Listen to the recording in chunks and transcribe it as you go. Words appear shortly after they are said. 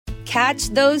Catch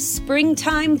those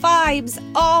springtime vibes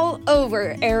all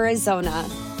over Arizona.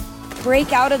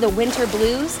 Break out of the winter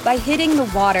blues by hitting the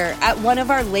water at one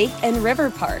of our lake and river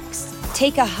parks.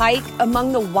 Take a hike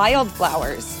among the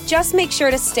wildflowers. Just make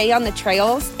sure to stay on the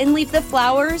trails and leave the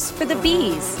flowers for the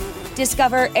bees.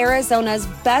 Discover Arizona's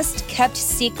best-kept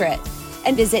secret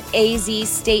and visit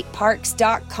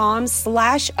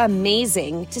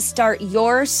azstateparks.com/amazing to start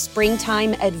your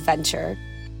springtime adventure.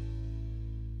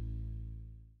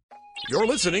 You're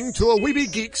listening to a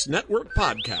Weeby Geeks Network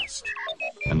podcast.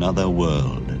 Another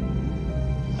world,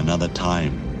 another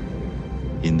time,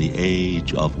 in the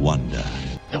age of wonder.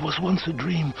 There was once a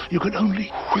dream. You could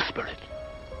only whisper it.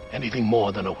 Anything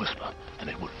more than a whisper, and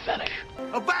it would vanish.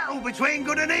 A battle between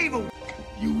good and evil.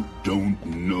 You don't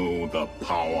know the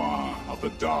power of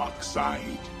the dark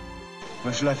side.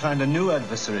 Where shall I find a new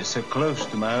adversary so close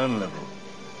to my own level?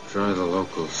 Try the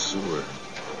local sewer.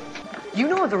 You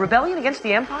know of the rebellion against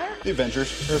the Empire? The Avengers,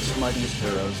 Earth's mightiest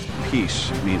heroes. Peace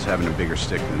means having a bigger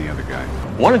stick than the other guy.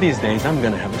 One of these days, I'm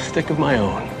gonna have a stick of my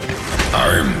own.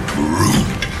 I'm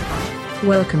Groot.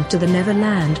 Welcome to the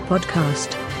Neverland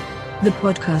podcast. The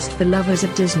podcast for lovers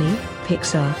of Disney,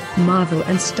 Pixar, Marvel,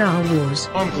 and Star Wars.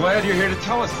 I'm glad you're here to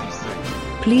tell us these things.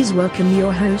 Please welcome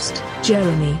your host,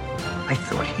 Jeremy. I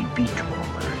thought he'd be taller.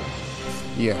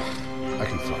 Yeah, I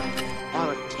can fly. All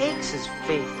it takes is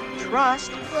faith and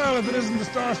trust. Well, if it isn't the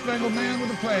Star-Spangled Man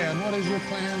with a plan, what is your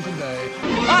plan today?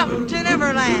 Up to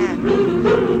Neverland!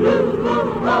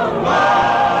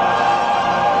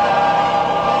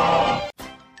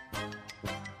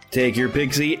 Take your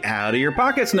pixie out of your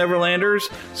pockets, Neverlanders.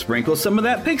 Sprinkle some of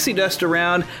that pixie dust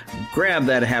around, grab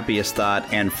that happiest thought,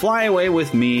 and fly away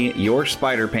with me, your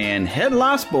Spider-Pan head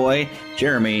lost boy,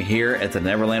 Jeremy, here at the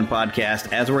Neverland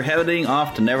Podcast, as we're heading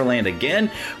off to Neverland again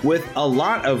with a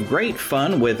lot of great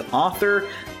fun with author,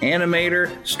 animator,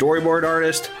 storyboard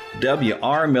artist,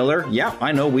 W.R. Miller. Yeah,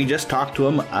 I know, we just talked to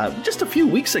him just a few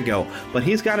weeks ago, but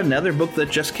he's got another book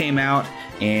that just came out,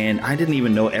 and I didn't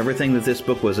even know everything that this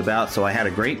book was about, so I had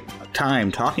a great time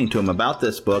talking to him about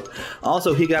this book.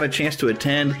 Also, he got a chance to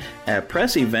attend a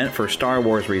press event for Star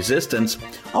Wars Resistance.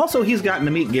 Also, he's gotten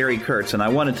to meet Gary Kurtz, and I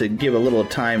wanted to give a little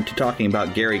time to talking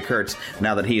about Gary Kurtz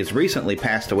now that he has recently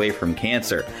passed away from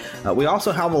cancer. We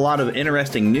also have a lot of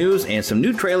interesting news and some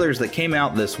new trailers that came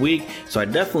out this week, so I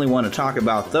definitely want to talk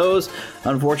about those.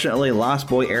 Unfortunately, Lost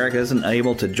Boy Eric isn't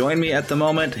able to join me at the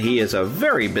moment. He is a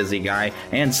very busy guy,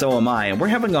 and so am I, and we're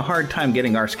having a hard time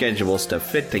getting our schedules to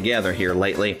fit together here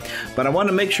lately. But I want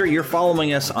to make sure you're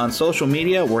following us on social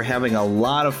media. We're having a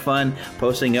lot of fun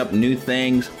posting up new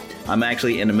things. I'm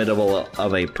actually in the middle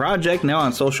of a project now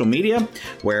on social media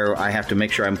where I have to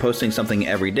make sure I'm posting something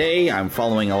every day. I'm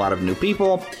following a lot of new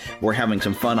people. We're having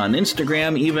some fun on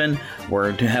Instagram even.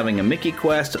 We're having a Mickey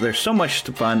quest. There's so much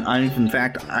fun. In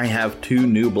fact, I have 2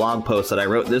 new blog posts that I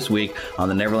wrote this week on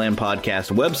the Neverland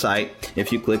Podcast website.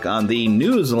 If you click on the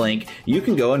news link, you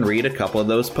can go and read a couple of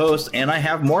those posts, and I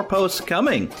have more posts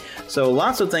coming. So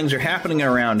lots of things are happening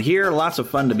around here, lots of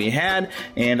fun to be had,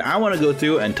 and I want to go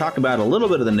through and talk about a little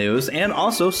bit of the news and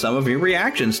also some of your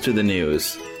reactions to the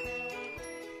news.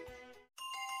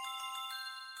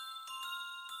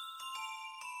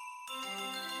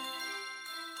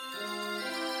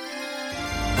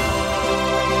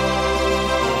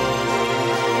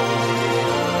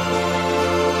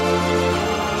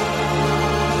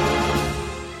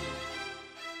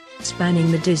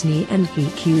 Spanning the Disney and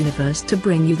geek universe to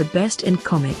bring you the best in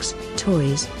comics,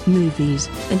 toys, movies,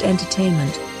 and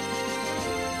entertainment.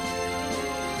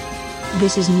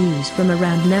 This is news from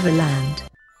around Neverland.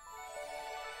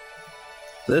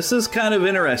 This is kind of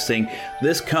interesting.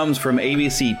 This comes from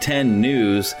ABC 10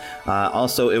 News.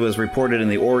 Also, it was reported in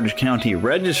the Orange County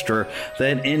Register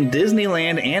that in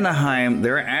Disneyland Anaheim,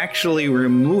 they're actually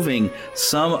removing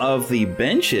some of the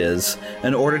benches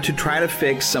in order to try to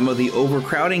fix some of the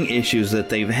overcrowding issues that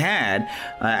they've had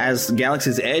as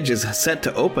Galaxy's Edge is set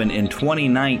to open in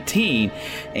 2019.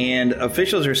 And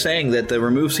officials are saying that the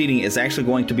removed seating is actually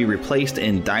going to be replaced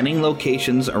in dining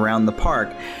locations around the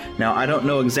park. Now, I don't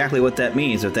know exactly what that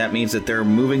means. If that means that they're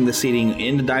moving the seating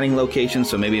into dining locations,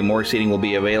 so maybe more seating will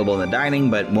be available in the dining,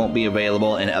 but won't be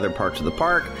available in other parts of the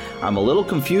park. I'm a little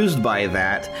confused by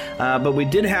that, but we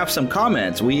did have some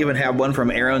comments. We even have one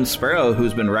from Aaron Sparrow,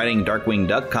 who's been writing Darkwing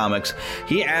Duck comics.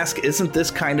 He asked, isn't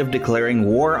this kind of declaring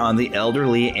war on the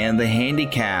elderly and the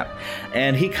handicapped?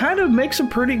 And he kind of makes a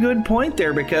pretty good point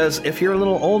there, because if you're a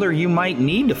little older, you might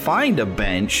need to find a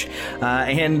bench,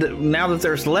 and now that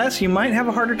there's less, you might have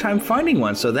a harder time finding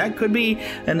one, so that could be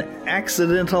an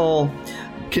accidental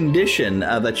condition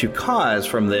that you cause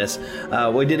from this.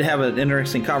 We did have an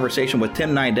interesting conversation with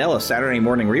Tim Nidell of Saturday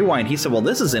Morning Rewind. He said, well,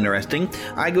 this is interesting.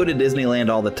 I go to Disneyland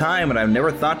all the time, and I've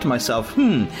never thought to myself,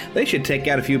 they should take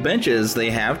out a few benches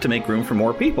they have to make room for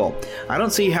more people. I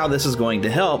don't see how this is going to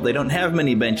help. They don't have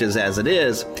many benches as it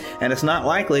is, and it's not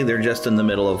likely they're just in the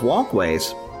middle of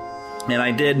walkways. And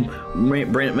I did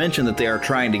mention that they are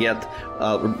trying to get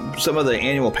some of the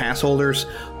annual pass holders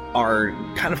are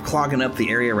kind of clogging up the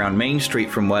area around Main Street,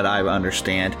 from what I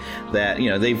understand. That, you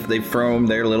know, they've formed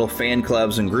their little fan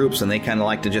clubs and groups, and they kind of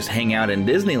like to just hang out in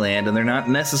Disneyland, and they're not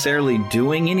necessarily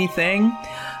doing anything.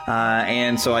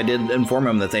 And so I did inform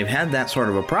him that they've had that sort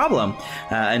of a problem.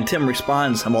 And Tim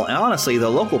responds, well, honestly, the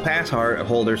local pass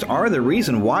holders are the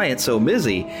reason why it's so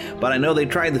busy. But I know they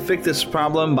tried to fix this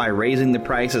problem by raising the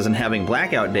prices and having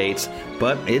blackout dates,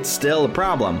 but it's still a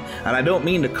problem. And I don't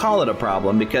mean to call it a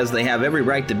problem because they have every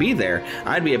right to be there.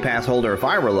 I'd be a pass holder if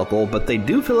I were local, but they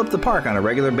do fill up the park on a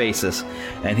regular basis.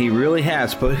 And he really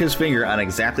has put his finger on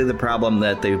exactly the problem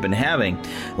that they've been having.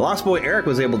 Lost Boy Eric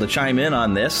was able to chime in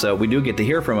on this, so we do get to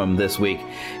hear from him this week.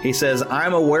 He says,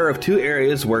 I'm aware of 2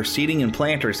 areas where seating and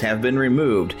planters have been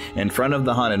removed, in front of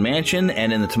the Haunted Mansion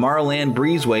and in the Tomorrowland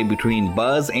breezeway between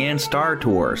Buzz and Star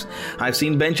Tours. I've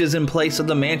seen benches in place of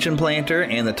the Mansion planter,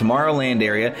 and the Tomorrowland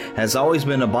area has always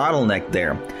been a bottleneck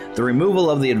there. The removal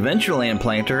of the Adventureland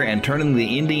planter and turning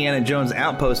the Indiana Jones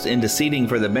outpost into seating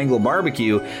for the Bengal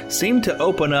barbecue seemed to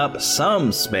open up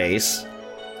some space.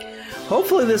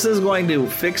 Hopefully this is going to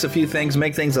fix a few things,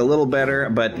 make things a little better,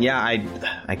 but yeah,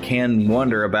 I can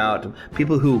wonder about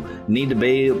people who need to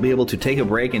be able to take a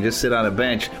break and just sit on a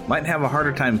bench. Might have a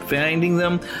harder time finding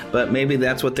them, but maybe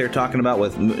that's what they're talking about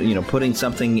with, you know, putting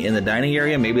something in the dining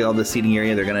area. Maybe all the seating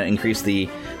area, they're going to increase the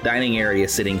dining area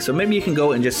sitting. So maybe you can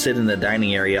go and just sit in the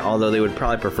dining area, although they would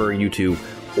probably prefer you to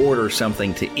order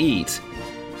something to eat.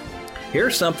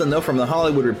 Here's something, though, from the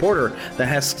Hollywood Reporter that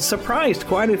has surprised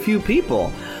quite a few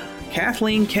people.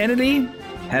 Kathleen Kennedy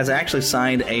has actually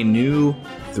signed a new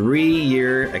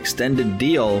 3-year extended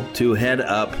deal to head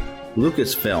up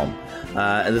Lucasfilm.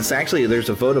 There's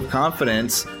a vote of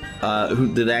confidence. It's a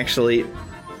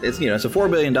 $4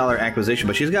 billion acquisition,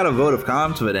 but she's got a vote of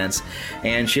confidence,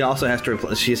 and she also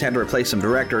she's had to replace some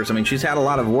directors. I mean, she's had a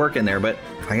lot of work in there, but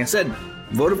like I said,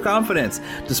 vote of confidence.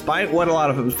 Despite what a lot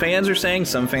of fans are saying,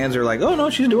 some fans are like, oh no,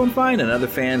 she's doing fine, and other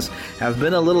fans have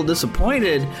been a little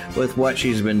disappointed with what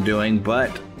she's been doing,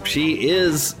 but she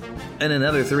is in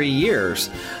another 3 years.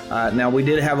 Now, we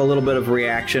did have a little bit of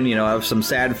reaction, you know, of some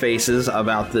sad faces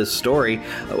about this story.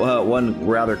 One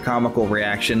rather comical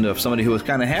reaction of somebody who was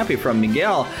kind of happy from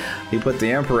Miguel. He put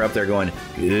the Emperor up there going,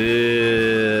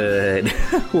 good,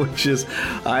 which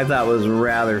I thought was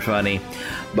rather funny.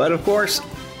 But of course,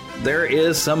 there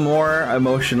is some more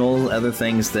emotional other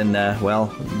things than,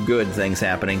 good things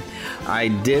happening. I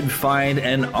did find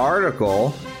an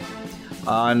article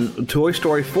on Toy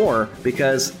Story 4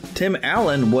 because Tim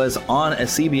Allen was on a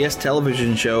CBS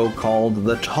television show called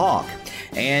The Talk.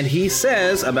 And he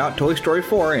says about Toy Story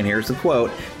 4, and here's the quote,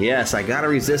 yes, I gotta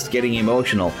resist getting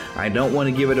emotional. I don't want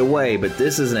to give it away, but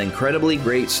this is an incredibly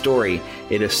great story.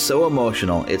 It is so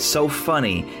emotional. It's so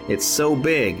funny. It's so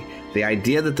big. The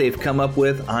idea that they've come up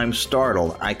with, I'm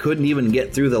startled. I couldn't even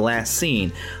get through the last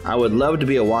scene. I would love to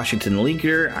be a Washington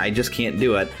leaker. I just can't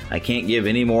do it. I can't give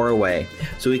any more away.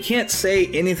 So we can't say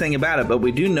anything about it, but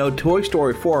we do know Toy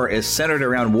Story 4 is centered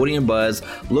around Woody and Buzz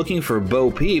looking for Bo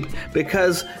Peep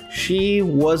because she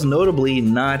was notably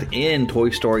not in Toy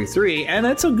Story 3, and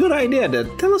that's a good idea to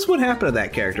tell us what happened to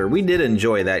that character. We did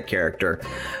enjoy that character.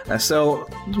 So,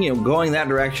 going that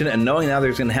direction and knowing now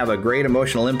there's going to have a great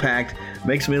emotional impact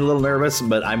makes me a little nervous,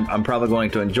 but I'm probably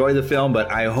going to enjoy the film.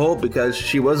 But I hope, because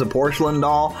she was a porcelain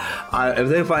doll, if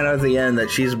they find out at the end that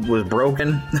she was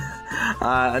broken,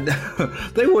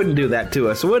 they wouldn't do that to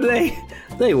us, would they?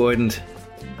 They wouldn't.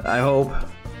 I hope.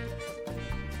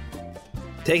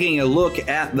 Taking a look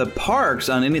at the parks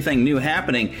on anything new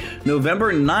happening,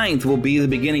 November 9th will be the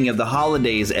beginning of the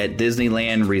holidays at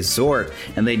Disneyland Resort,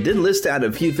 and they did list out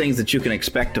a few things that you can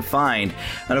expect to find.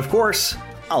 And of course,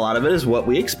 a lot of it is what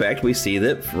we expect. We see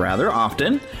that rather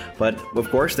often. But, of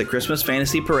course, the Christmas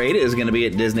Fantasy Parade is going to be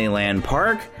at Disneyland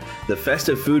Park. The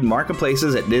festive food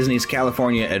marketplaces at Disney's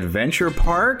California Adventure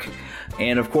Park.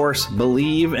 And, of course,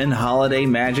 Believe in Holiday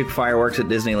Magic Fireworks at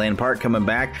Disneyland Park coming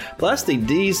back. Plus the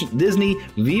Disney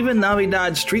Viva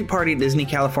Navidad Street Party at Disney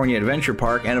California Adventure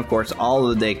Park. And, of course, all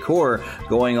of the decor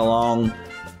going along,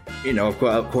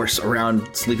 of course,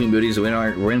 around Sleeping Beauty's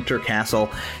Winter Castle.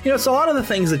 It's a lot of the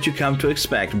things that you come to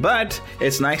expect. But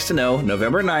it's nice to know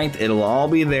November 9th, it'll all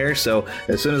be there. So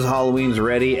as soon as Halloween's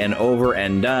ready and over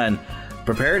and done,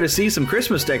 prepare to see some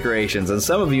Christmas decorations. And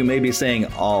some of you may be saying,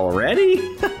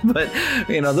 already? But,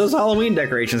 those Halloween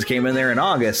decorations came in there in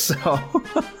August, so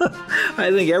I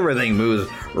think everything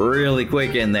moves really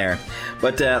quick in there.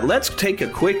 But let's take a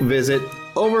quick visit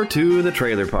over to the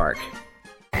trailer park.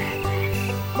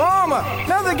 Mama,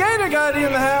 another gator got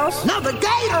in the house. Another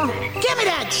gator? Give me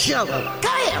that sugar.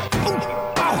 Come here.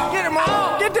 Get him,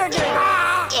 Mama. Get that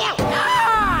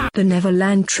gator. The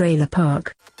Neverland Trailer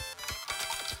Park.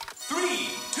 3,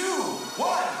 2, 1,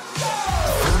 go!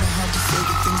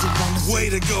 Way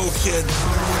to go, kid.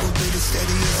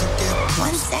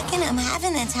 1 second, I'm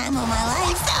having the time of my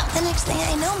life. The next thing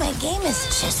I know, my game is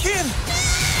just... Kid!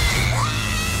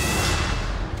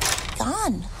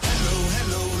 Gone.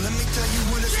 Hello, let me tell you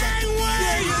when it's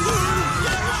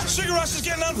Sugar Rush is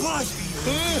getting unplugged.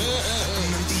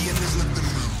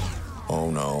 Oh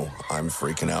no, I'm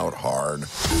freaking out hard.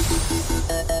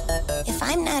 If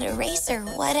I'm not a racer,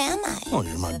 what am I? Oh,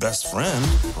 you're my best friend.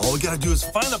 All we gotta do is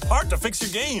find the part to fix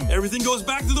your game. Everything goes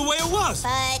back to the way it was.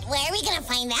 But where are we gonna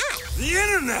find that? The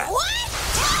internet! What?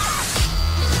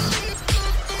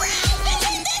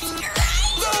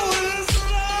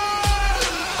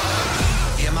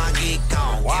 Get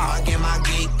my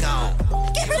geek on.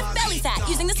 Get rid of belly fat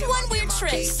using this one weird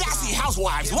trick. Sassy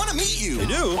housewives want to meet you. They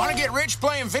do. Want to get rich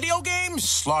playing video games?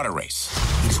 Slaughter Race.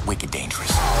 He's wicked dangerous.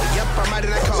 Oh, yep, I'm out of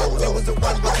that code. It was a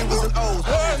 1, but it was an O.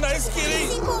 Oh, nice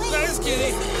kitty. Nice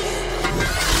kitty.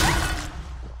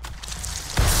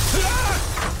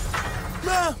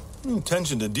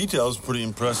 Attention to detail is pretty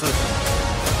impressive.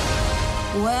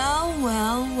 Well.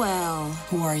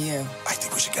 Who are you? I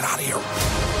think we should get out of here.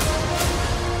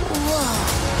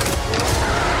 Whoa.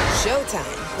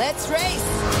 Showtime. Let's race.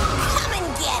 Come and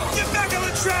get it. Get back on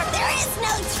the track. There is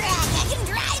no track. I can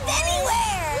drive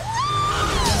anywhere.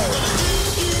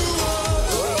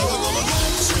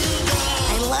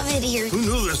 I love it here. Who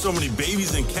knew there's so many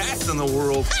babies and cats in the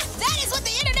world? That is what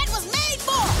the internet was made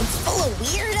for. It's full of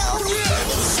weirdos.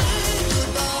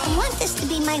 I want this to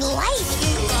be my life.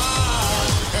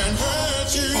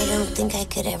 I don't think I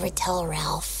could ever tell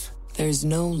Ralph. There's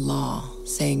no law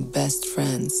saying best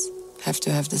friends have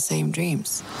to have the same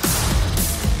dreams.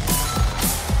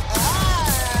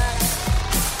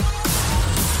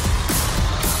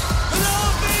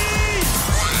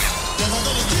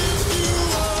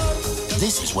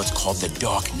 This is what's called the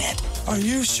dark net. Are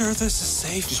you sure this is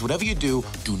safe? Just whatever you do,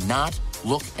 do not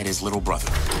look at his little brother.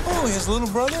 Oh, his little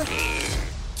brother?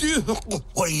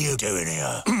 What are you doing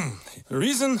here? The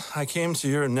reason I came to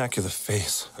your neck of the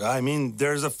face. I mean,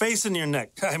 there's a face in your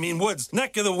neck. I mean, woods.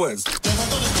 Neck of the woods.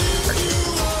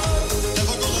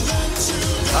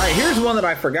 All right, here's one that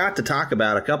I forgot to talk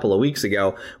about a couple of weeks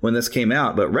ago when this came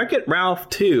out, but Wreck-It Ralph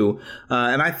 2,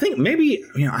 and I think maybe,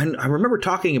 I remember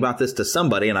talking about this to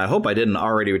somebody, and I hope I didn't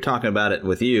already be talking about it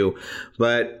with you,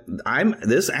 but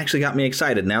this actually got me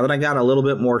excited. Now that I got a little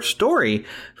bit more story,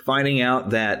 finding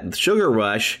out that Sugar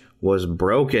Rush was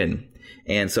broken.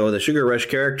 And so the Sugar Rush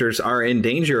characters are in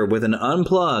danger with an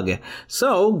unplug.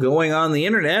 So, going on the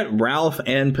internet, Ralph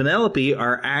and Penelope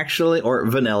are actually, or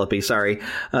Vanellope, sorry,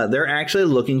 they're actually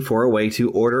looking for a way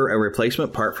to order a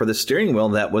replacement part for the steering wheel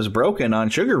that was broken on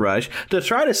Sugar Rush to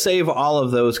try to save all of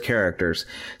those characters.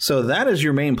 So that is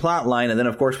your main plot line. And then,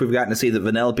 of course, we've gotten to see that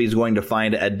Vanellope is going to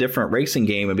find a different racing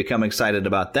game and become excited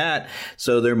about that.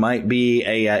 So there might be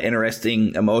a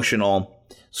interesting, emotional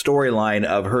storyline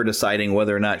of her deciding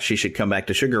whether or not she should come back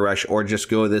to Sugar Rush or just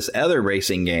go this other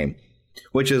racing game,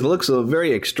 which looks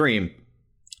very extreme.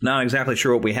 Not exactly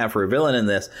sure what we have for a villain in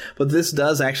this, but this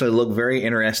does actually look very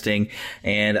interesting,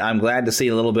 and I'm glad to see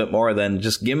a little bit more than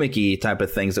just gimmicky type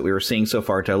of things that we were seeing so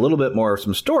far to a little bit more of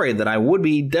some story that I would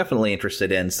be definitely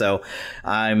interested in. So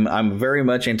I'm very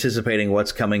much anticipating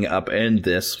what's coming up in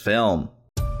this film.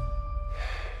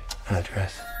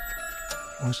 Address.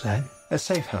 What's that? A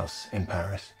safe house in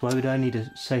Paris. Why would I need a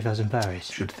safe house in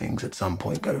Paris? Should things at some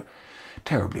point go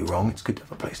terribly wrong, it's good to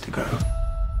have a place to go.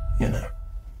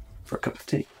 For a cup of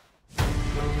tea.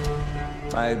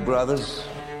 My brothers,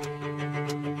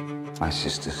 my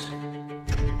sisters,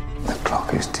 the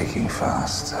clock is ticking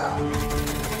faster.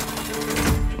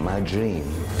 My dream,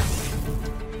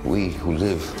 we who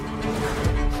live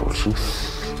for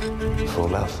truth, for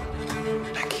love.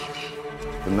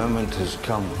 The moment has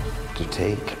come to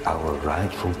take our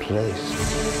rightful place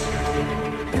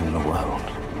in the world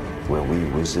where we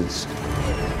wizards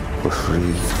were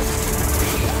free.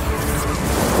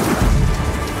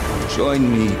 Join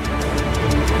me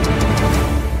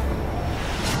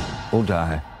or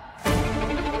die.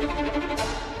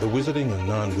 The wizarding and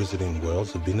non-wizarding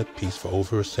worlds have been at peace for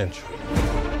over a century.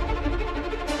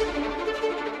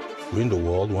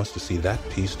 Grindelwald wants to see that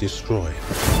piece destroyed.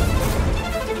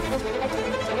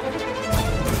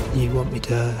 You want me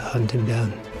to hunt him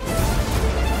down?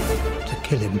 To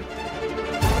kill him?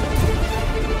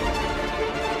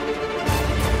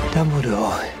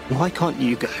 Dumbledore, why can't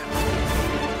you go?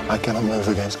 I cannot move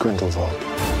against Grindelwald.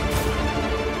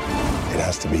 It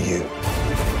has to be you.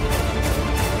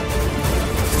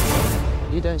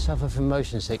 You don't suffer from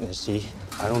motion sickness, do you?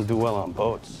 I don't do well on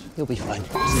boats. You'll be fine.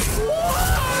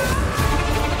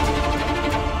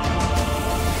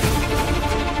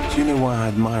 Do you know why I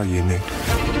admire you, Nick?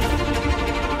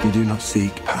 You do not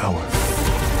seek power.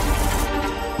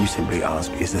 You simply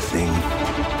ask, is the thing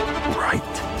right?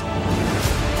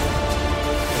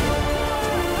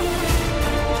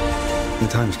 The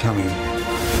time's coming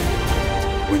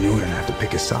when you're going to have to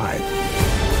pick a side.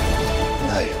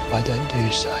 No, I don't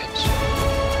do sides.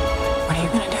 What are you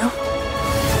gonna do?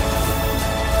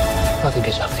 I think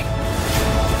it's something.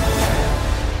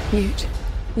 Newt,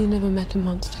 you never met a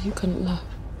monster you couldn't love.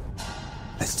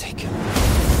 Let's take him.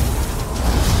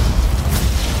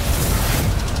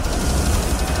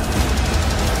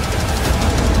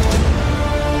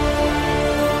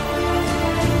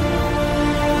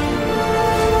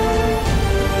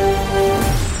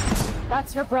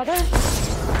 That's your brother?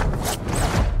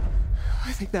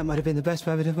 I think that might have been the best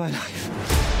moment of my life.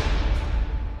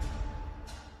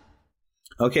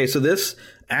 Okay, so this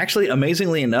actually,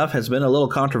 amazingly enough, has been a little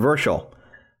controversial.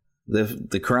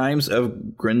 The Crimes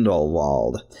of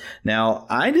Grindelwald. Now,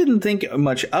 I didn't think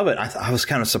much of it. I was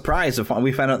kind of surprised if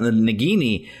we found out that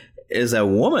Nagini is a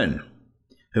woman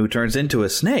who turns into a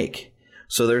snake.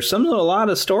 So there's a lot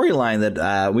of storyline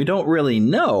that we don't really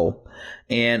know.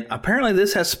 And apparently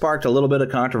this has sparked a little bit of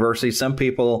controversy. Some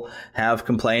people have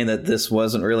complained that this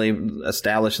wasn't really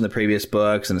established in the previous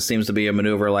books, and it seems to be a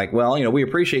maneuver like, well, we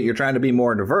appreciate you're trying to be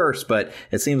more diverse, but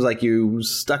it seems like you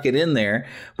stuck it in there,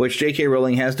 which J.K.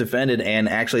 Rowling has defended. And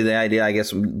actually the idea, I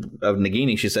guess, of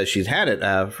Nagini, she says she's had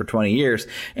it for 20 years,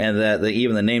 and that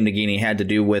even the name Nagini had to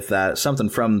do with something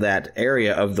from that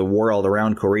area of the world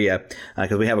around Korea,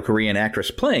 because we have a Korean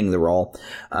actress playing the role,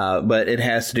 but it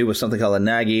has to do with something called a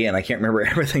Nagi, and I can't remember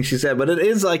everything she said, but it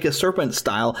is like a serpent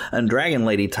style and dragon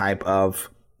lady type of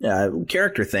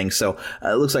character thing. So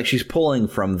it looks like she's pulling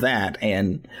from that.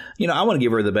 And, I want to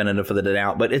give her the benefit of the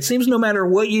doubt, but it seems no matter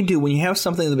what you do, when you have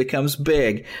something that becomes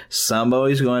big,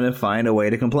 somebody's going to find a way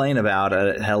to complain about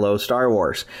it. Hello, Star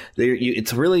Wars.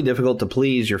 It's really difficult to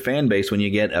please your fan base when you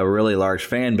get a really large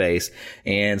fan base.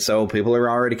 And so people are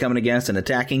already coming against and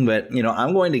attacking, but,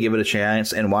 I'm going to give it a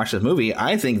chance and watch this movie.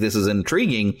 I think this is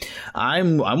intriguing.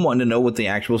 I'm wanting to know what the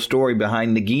actual story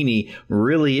behind Nagini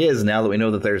really is now that we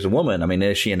know that there's a woman. I mean,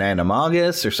 is she an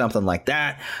animagus or something like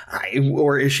that?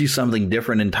 Or is she something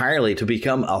different entirely to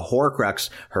become a Horcrux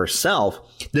herself?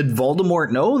 Did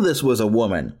Voldemort know this was a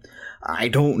woman? I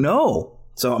don't know.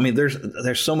 So,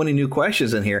 there's so many new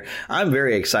questions in here. I'm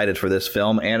very excited for this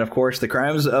film. And, of course, The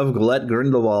Crimes of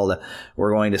Grindelwald.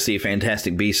 We're going to see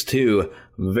Fantastic Beasts 2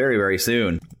 very, very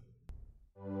soon.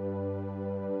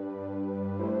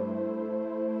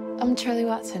 I'm Charlie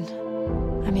Watson.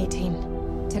 I'm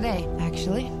 18. Today,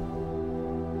 actually.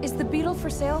 Is the beetle for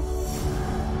sale?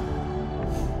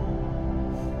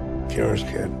 Yours,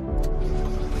 kid.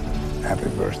 Happy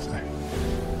birthday.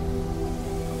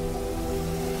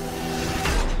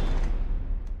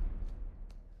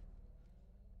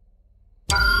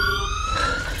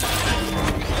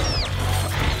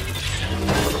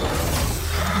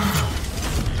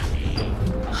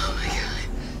 Oh my God.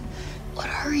 What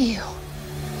are you?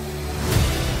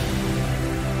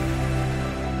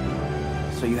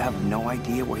 So you have no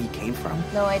idea where he came from?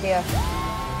 No idea.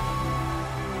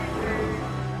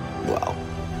 Well,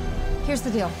 Here's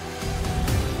the deal.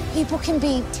 People can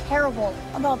be terrible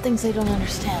about things they don't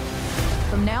understand.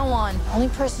 From now on, the only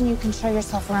person you can show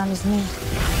yourself around is me.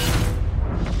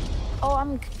 Oh,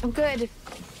 I'm good.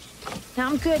 No,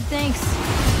 I'm good, thanks.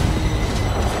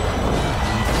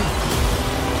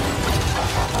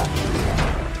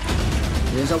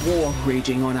 There's a war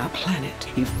raging on our planet.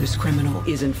 If this criminal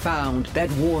isn't found,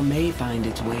 that war may find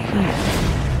its way here.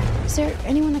 Is there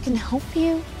anyone that can help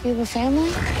you? Do you have a family?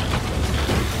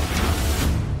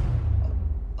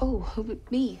 Oh, who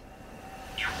but me?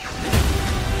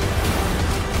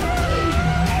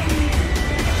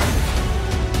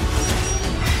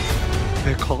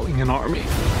 They're calling an army.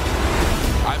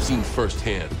 I've seen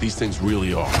firsthand, these things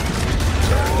really are.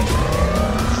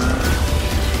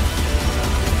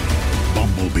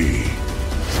 Bumblebee,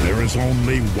 there is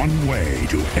only one way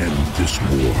to end this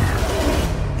war.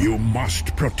 You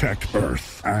must protect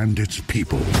Earth and its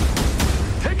people.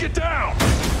 Take it down!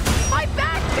 My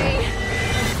back, me!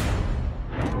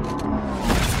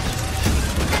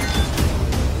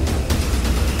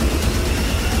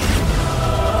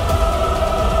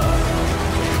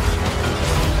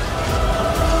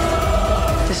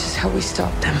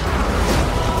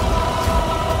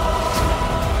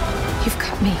 You've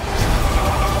got me.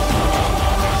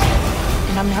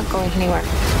 And I'm not going anywhere.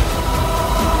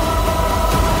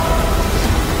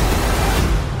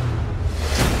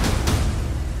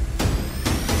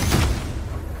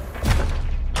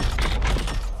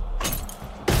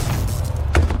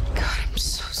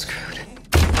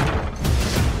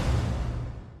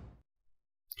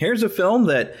 Here's a film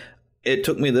that it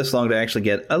took me this long to actually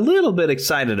get a little bit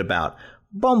excited about.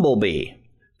 Bumblebee.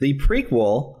 The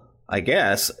prequel, I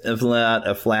guess, if not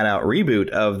a flat-out reboot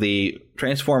of the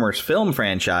Transformers film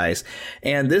franchise.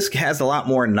 And this has a lot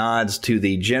more nods to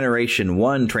the Generation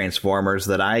 1 Transformers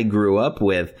that I grew up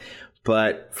with.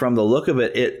 But from the look of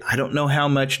it, I don't know how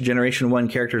much Generation 1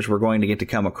 characters we're going to get to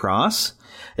come across.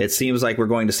 It seems like we're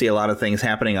going to see a lot of things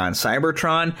happening on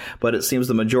Cybertron, but it seems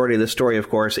the majority of the story, of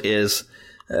course, is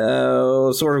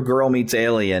sort of girl meets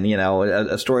alien,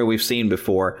 a story we've seen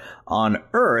before on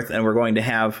Earth, and we're going to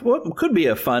have what could be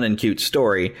a fun and cute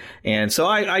story. And so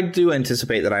I do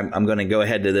anticipate that I'm going to go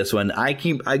ahead to this one. I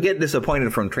get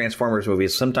disappointed from Transformers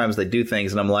movies. Sometimes they do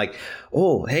things and I'm like,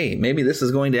 oh, hey, maybe this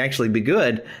is going to actually be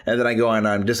good. And then I go and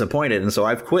I'm disappointed. And so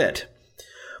I've quit.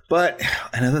 But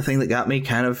another thing that got me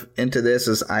kind of into this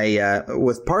is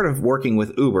with part of working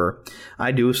with Uber,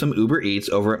 I do some Uber Eats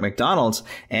over at McDonald's.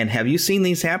 And have you seen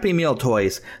these Happy Meal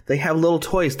toys? They have little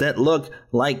toys that look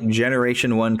like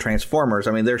Generation 1 Transformers.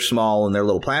 I mean, they're small and they're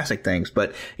little plastic things,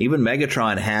 but even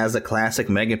Megatron has a classic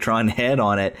Megatron head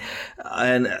on it.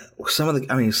 And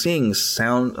seeing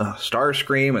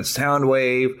Starscream and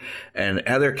Soundwave and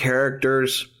other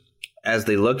characters as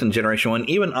they looked in Generation 1,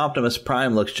 even Optimus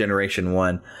Prime looks Generation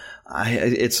 1.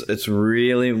 It's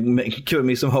really giving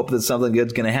me some hope that something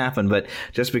good's going to happen, but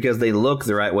just because they look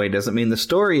the right way doesn't mean the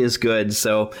story is good,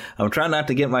 so I'm trying not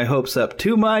to get my hopes up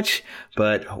too much,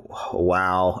 but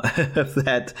wow,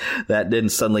 that didn't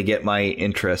suddenly get my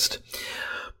interest.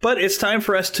 But it's time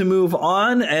for us to move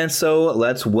on, and so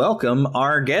let's welcome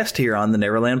our guest here on the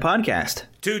Neverland podcast.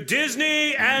 To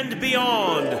Disney and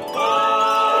beyond!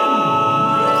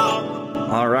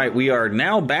 All right, we are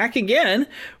now back again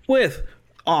with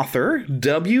author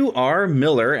W.R.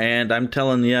 Miller, and I'm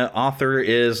telling you, author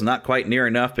is not quite near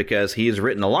enough because he's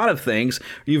written a lot of things.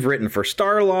 You've written for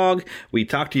Starlog. We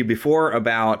talked to you before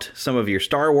about some of your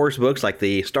Star Wars books, like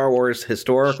the Star Wars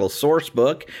Historical Source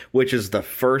book, which is the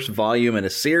first volume in a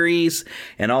series,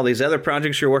 and all these other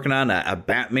projects you're working on, a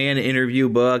Batman interview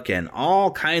book, and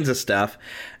all kinds of stuff.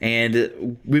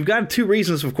 And we've got two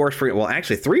reasons, of course,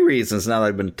 actually 3 reasons now that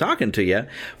I've been talking to you,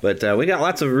 but we got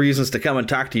lots of reasons to come and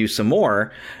talk to you some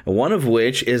more. One of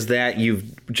which is that you've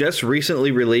just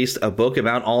recently released a book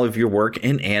about all of your work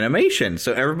in animation.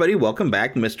 So everybody, welcome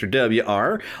back, Mr.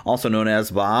 W.R., also known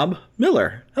as Bob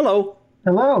Miller. Hello.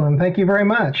 Hello, and thank you very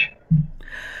much.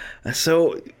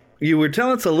 So you were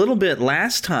telling us a little bit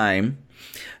last time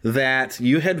that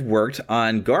you had worked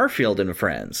on Garfield and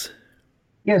Friends.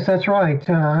 Yes, that's right.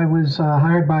 I was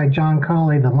hired by John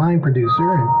Colley, the line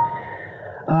producer, and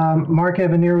Mark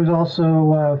Evanier was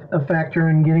also a factor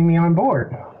in getting me on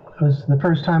board. It was the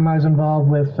first time I was involved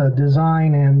with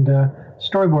design and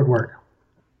storyboard work.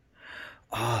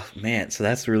 Oh, man, so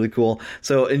that's really cool.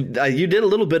 So you did a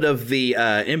little bit of the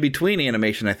in-between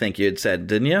animation, I think you had said,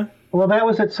 didn't you? Well, that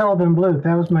was at Sullivan Bluth.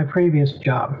 That was my previous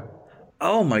job.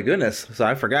 Oh, my goodness. So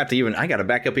I forgot to I got to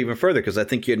back up even further because I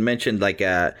think you had mentioned,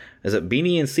 is it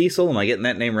Beanie and Cecil? Am I getting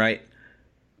that name right?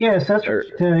 Yes, that's right.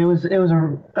 It was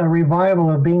a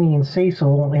revival of Beanie and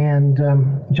Cecil, and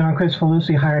John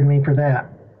Cristofalusi hired me for that.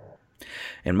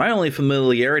 And my only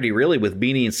familiarity really with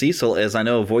Beanie and Cecil is I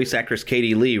know voice actress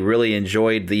Katie Lee really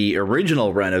enjoyed the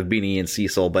original run of Beanie and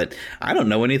Cecil, but I don't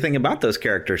know anything about those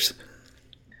characters.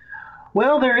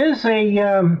 Well, there is a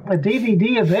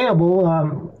DVD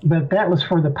available, but that was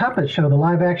for the puppet show, the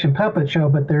live-action puppet show,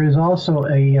 but there is also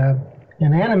an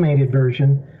animated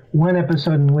version, one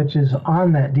episode in which is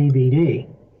on that DVD.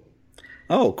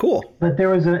 Oh, cool. But there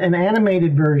was an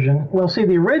animated version. Well, see,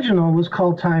 the original was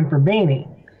called Time for Beanie,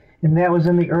 and that was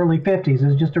in the early 50s. It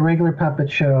was just a regular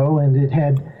puppet show, and it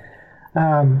had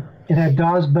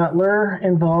Dawes Butler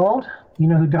involved. You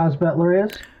know who Dawes Butler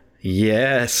is?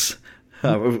 Yes.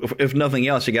 If nothing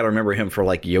else, you got to remember him for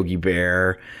like Yogi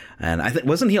Bear, and I think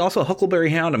wasn't he also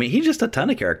Huckleberry Hound? I mean, he's just a ton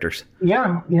of characters.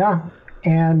 Yeah.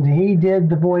 And he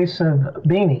did the voice of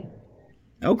Beanie.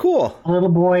 Oh, cool. A little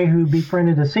boy who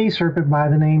befriended a sea serpent by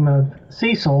the name of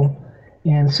Cecil,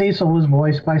 and Cecil was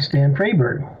voiced by Stan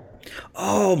Freberg.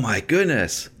 Oh, my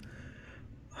goodness.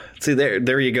 See,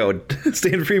 there you go.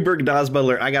 Stan Freberg, Dawes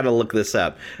Butler. I got to look this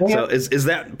up. Yeah. So is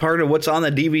that part of what's on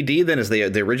the DVD then? Is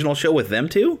the original show with them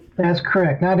too? That's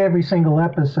correct. Not every single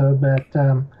episode, but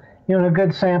a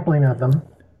good sampling of them.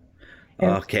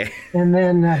 Okay. And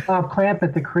then Bob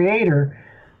Clampett, the creator,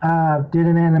 did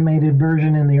an animated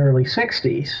version in the early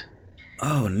 60s.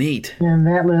 Oh, neat. And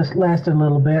that lasted a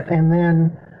little bit. And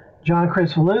then John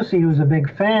Kricfalusi, who was a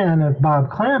big fan of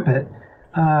Bob Clampett,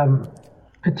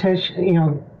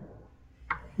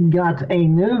 got a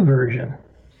new version.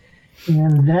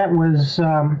 And that was,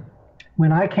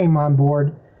 when I came on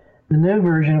board, the new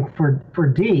version for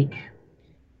Deke,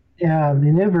 the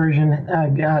new version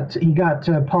he got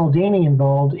Paul Dini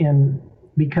involved in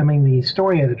becoming the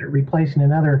story editor, replacing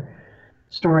another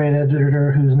story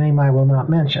editor whose name I will not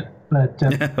mention. But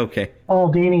okay.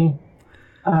 Paul Dini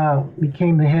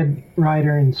became the head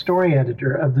writer and story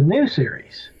editor of the new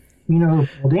series. You know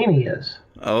who Paul Dini is?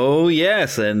 Oh,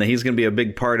 yes, and he's going to be a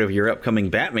big part of your upcoming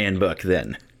Batman book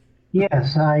then.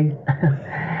 Yes,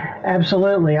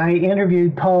 absolutely. I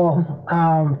interviewed Paul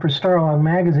for Starlog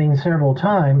magazine several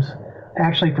times,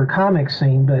 actually for Comic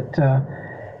Scene, but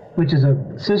which is a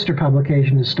sister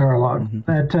publication to Starlog. Mm-hmm.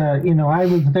 But I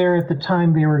was there at the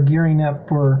time they were gearing up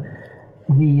for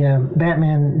the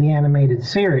Batman the Animated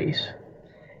Series,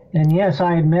 and yes,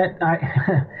 I had met.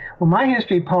 Well, my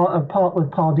history with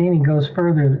Paul Dini goes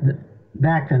further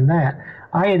back than that.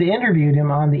 I had interviewed him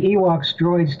on the Ewoks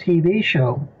Droids TV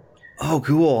show. Oh,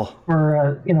 cool.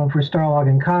 For Starlog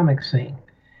and Comic Scene.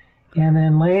 And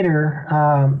then later,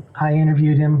 I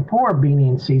interviewed him for Beanie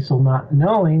and Cecil, not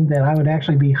knowing that I would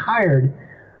actually be hired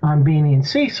on Beanie and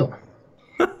Cecil.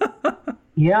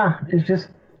 Yeah, it's just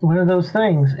one of those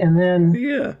things. And then,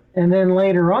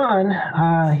 later on,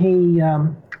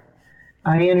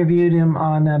 I interviewed him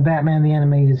on Batman the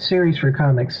Animated Series for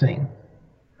Comic Scene.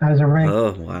 I was a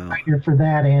writer for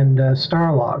that and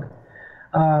Starlog.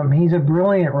 He's a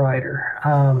brilliant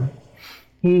writer.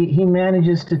 He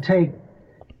manages to take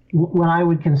what I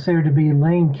would consider to be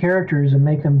lame characters and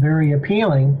make them very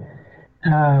appealing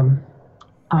on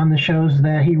the shows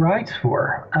that he writes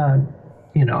for. I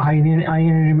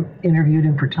interviewed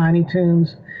him for Tiny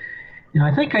Toons, and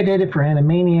I think I did it for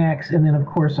Animaniacs, and then of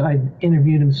course I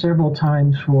interviewed him several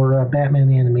times for Batman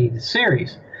the Animated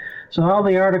Series. So all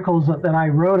the articles that I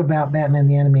wrote about Batman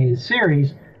the Animated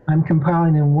Series, I'm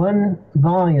compiling in one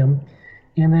volume,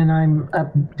 and then I'm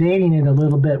updating it a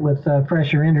little bit with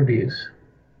fresher interviews.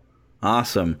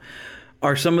 Awesome.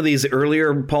 Are some of these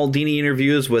earlier Paul Dini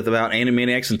interviews about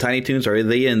Animaniacs and Tiny Toons, are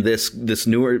they in this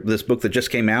book that just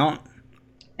came out?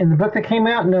 In the book that came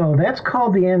out, no. That's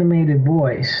called The Animated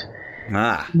Voice.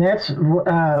 That's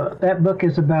that book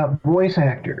is about voice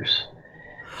actors.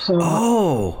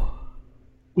 So.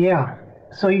 Yeah.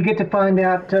 So you get to find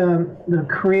out the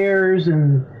careers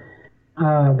and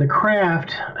the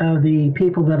craft of the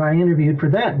people that I interviewed for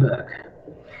that book.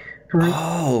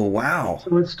 Wow.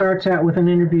 So it starts out with an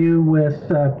interview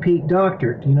with Pete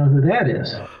Docter. Do you know who that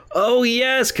is? Oh,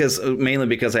 yes, mainly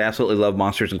because I absolutely love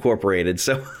Monsters Incorporated.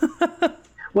 So,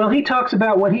 well, he talks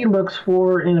about what he looks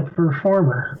for in a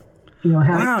performer.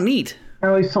 Neat.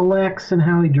 How he selects and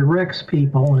how he directs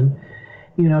people, and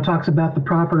talks about the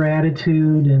proper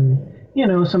attitude and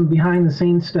some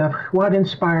behind-the-scenes stuff. What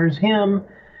inspires him?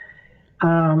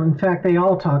 In fact, they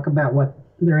all talk about what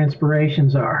their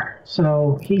inspirations are.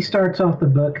 So he starts off the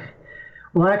book.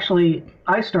 Well, actually,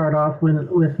 I start off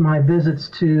with my visits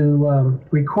to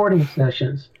recording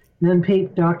sessions. Then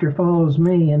Pete Docter follows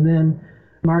me, and then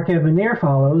Mark Evanier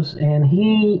follows, and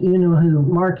you know who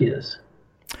Mark is.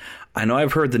 I know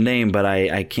I've heard the name, but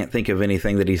I can't think of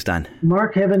anything that he's done.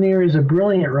 Mark Evanier is a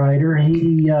brilliant writer.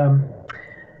 He's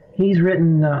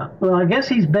written, I guess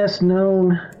he's best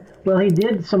known, he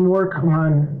did some work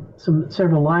on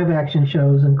several live-action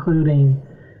shows, including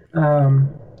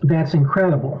That's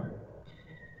Incredible.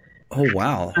 Oh,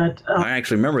 wow. I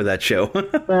actually remember that show.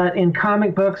 But in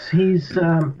comic books, he's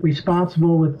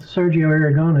responsible with Sergio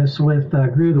Aragonis with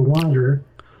Gru the Wanderer.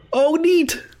 Oh,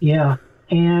 neat. Yeah.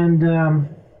 And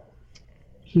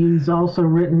he's also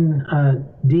written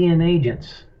DN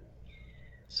Agents.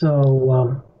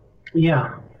 So,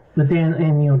 but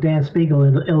Dan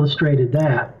Spiegel illustrated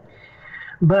that.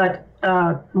 But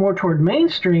more toward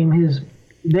mainstream, his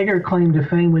bigger claim to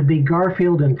fame would be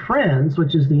Garfield and Friends,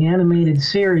 which is the animated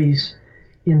series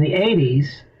in the 80s,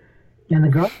 and the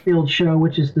Garfield Show,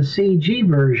 which is the CG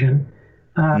version,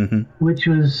 which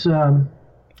was, I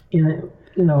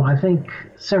think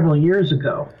several years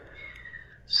ago.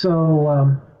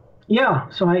 So, he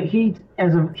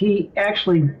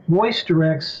actually voice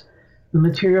directs the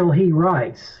material he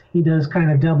writes. He does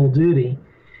kind of double duty,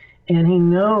 and he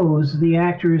knows the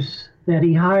actors that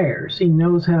he hires. He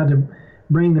knows how to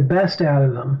bring the best out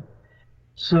of them.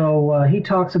 So he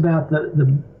talks about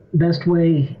the best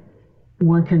way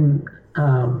one can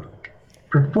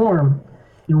perform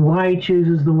and why he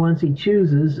chooses the ones he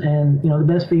chooses, and the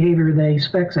best behavior they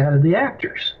expect out of the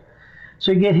actors.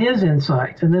 So you get his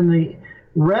insights, and then the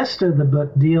rest of the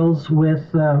book deals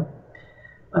with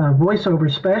voiceover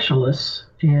specialists,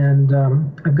 and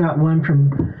I've got one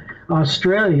from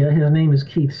Australia. His name is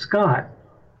Keith Scott.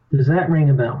 Does that ring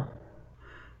a bell?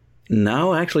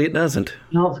 No, actually it doesn't.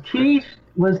 No, Keith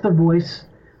was the voice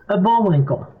of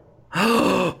Bullwinkle.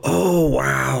 Oh,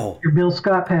 wow. After Bill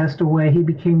Scott passed away, he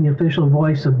became the official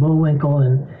voice of Bullwinkle,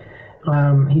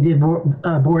 and he did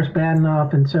Boris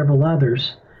Badenoff and several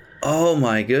others. Oh,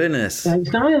 my goodness.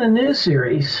 He's not in the new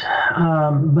series,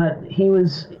 but he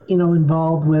was,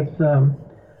 involved with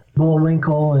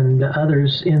Bullwinkle and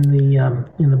others in the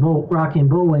Rocky and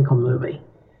Bullwinkle movie.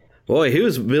 Boy, he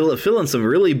was filling some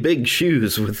really big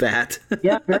shoes with that.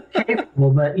 Yeah, very capable.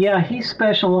 But yeah, he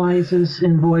specializes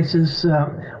in voices.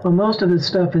 Most of his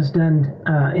stuff is done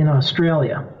in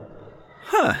Australia.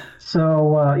 Huh.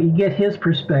 So you get his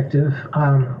perspective.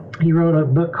 He wrote a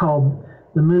book called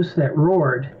The Moose That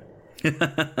Roared.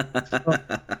 So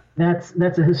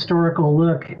that's a historical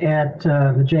look at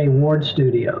the J. Ward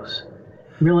Studios.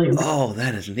 Really. Oh,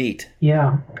 that is neat.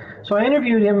 Yeah. So I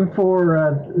interviewed him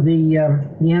for the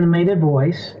animated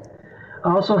voice. I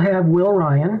also have Will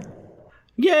Ryan.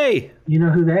 Yay! You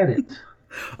know who that is?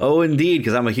 Oh, indeed,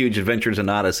 because I'm a huge Adventures in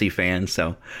Odyssey fan,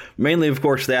 so mainly, of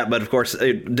course, that, but of course,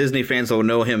 Disney fans will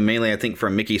know him mainly, I think,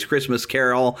 from Mickey's Christmas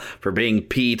Carol, for being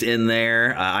Pete in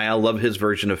there. I love his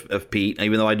version of Pete,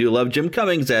 even though I do love Jim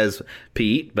Cummings as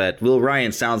Pete, but Will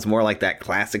Ryan sounds more like that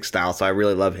classic style, so I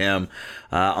really love him.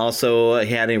 Also,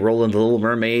 he had a role in The Little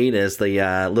Mermaid as the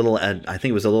I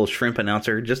think it was a little shrimp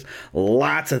announcer, just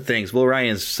lots of things. Will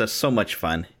Ryan's just so much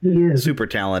fun. He is. Super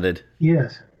talented.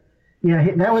 Yes. Yeah,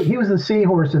 he was the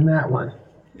seahorse in that one.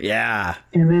 Yeah.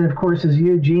 And then, of course, is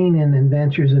Eugene in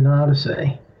Adventures in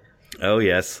Odyssey. Oh,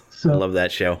 yes. I love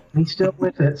that show. He's still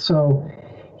with it. So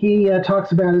he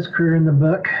talks about his career in the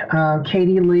book.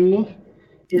 Katie Lee.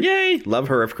 Yay! Love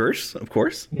her, of course.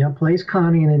 Yeah, plays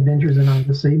Connie in Adventures in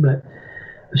Odyssey, but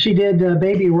she did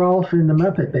Baby Rolf in The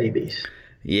Muppet Babies.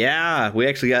 Yeah,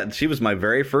 she was my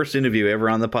very first interview ever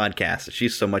on the podcast.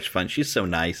 She's so much fun. She's so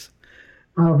nice.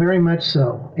 Oh, very much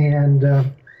so.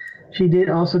 And she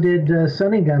also did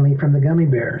Sunny Gummy from the Gummy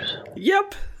Bears.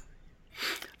 Yep.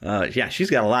 Yeah, she's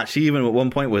got a lot. She even at one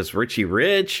point was Richie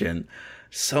Rich and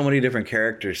so many different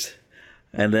characters.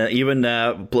 And even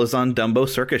was on Dumbo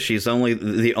Circus. She's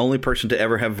the only person to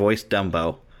ever have voiced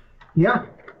Dumbo. Yeah.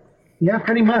 Yeah,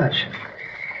 pretty much.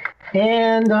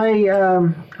 And I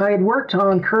had worked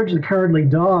on Courage the Cowardly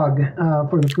Dog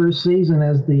for the first season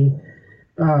as the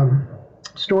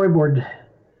storyboard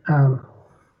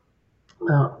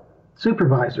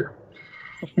supervisor.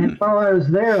 And while I was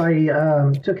there,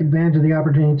 I took advantage of the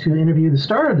opportunity to interview the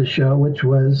star of the show, which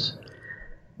was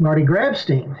Marty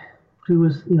Grabstein, who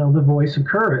was, the voice of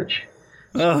Courage.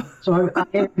 Oh. So I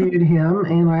interviewed him,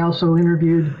 and I also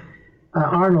interviewed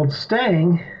Arnold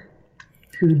Stang,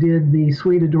 who did the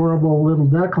sweet, adorable little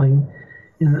duckling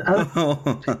in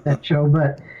that show.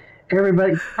 But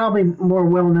everybody probably more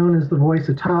well known as the voice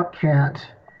of Top Cat.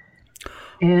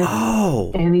 And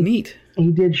neat.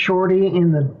 He did Shorty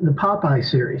in the Popeye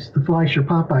series, the Fleischer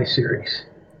Popeye series.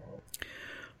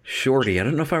 Shorty, I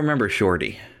don't know if I remember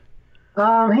Shorty.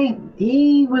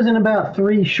 He was in about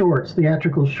 3 shorts,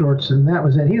 theatrical shorts, and that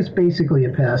was it. He was basically a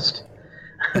pest.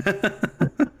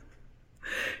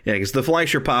 Yeah, because the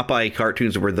Fleischer Popeye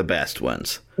cartoons were the best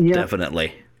ones. Yeah.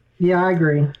 Definitely. Yeah, I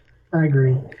agree.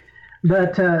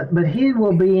 But he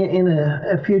will be in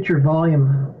a future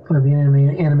volume of the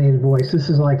animated voice. This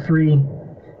is like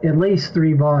at least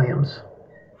 3 volumes.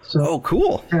 So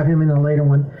cool. Have him in a later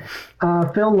one.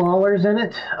 Phil Lawler's in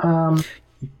it.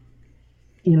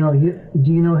 Do you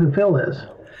know who Phil is?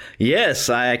 Yes,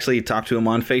 I actually talked to him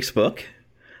on Facebook.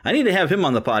 I need to have him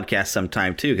on the podcast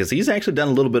sometime, too, because he's actually done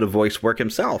a little bit of voice work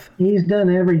himself. He's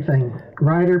done everything.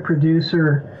 Writer,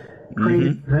 producer,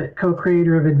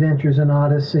 co-creator of Adventures in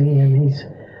Odyssey, and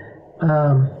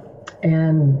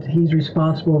he's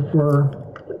responsible for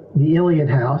the Iliad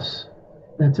House.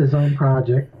 That's his own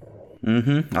project.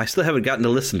 Mm-hmm. I still haven't gotten to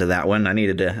listen to that one. I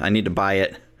need to buy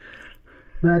it.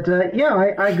 But,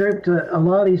 I grouped a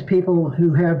lot of these people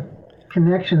who have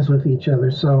connections with each other.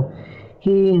 So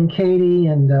he and Katie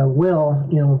and Will,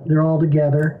 they're all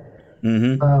together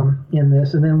in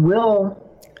this. And then Will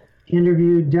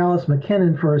interviewed Dallas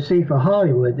McKinnon for A Thief of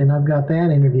Hollywood, and I've got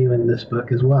that interview in this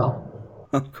book as well.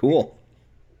 Oh, cool.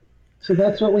 So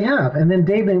that's what we have. And then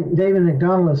David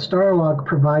McDonald of Starlog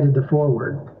provided the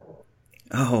foreword.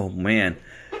 Oh, man.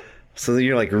 So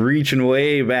you're like reaching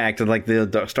way back to like the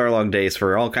Starlog days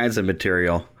for all kinds of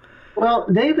material. Well,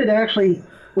 David actually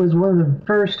was one of the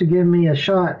first to give me a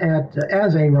shot at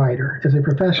as a writer, as a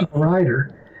professional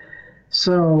writer.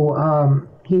 So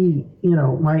he,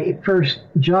 my first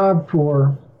job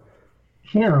for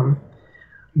him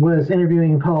was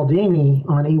interviewing Paul Dini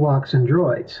on Ewoks and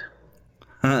Droids.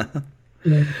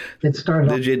 It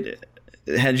started.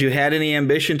 Had you had any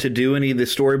ambition to do any of the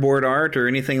storyboard art or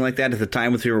anything like that at the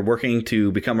time when you were working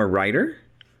to become a writer?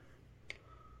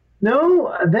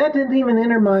 No, that didn't even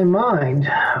enter my mind.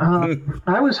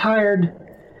 I was hired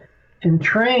and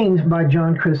trained by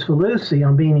John Cristofalusi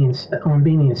on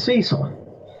Beanie and Cecil.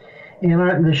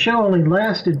 And the show only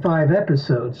lasted 5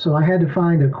 episodes, so I had to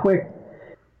find a quick...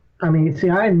 I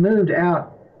had moved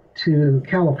out to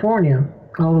California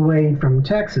all the way from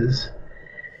Texas,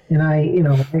 and I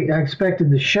expected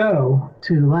the show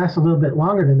to last a little bit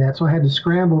longer than that, so I had to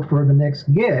scramble for the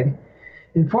next gig.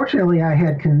 And fortunately, I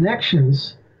had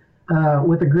connections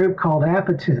with a group called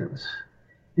Apatoons,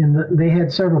 and they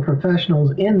had several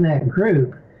professionals in that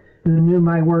group who knew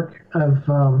my work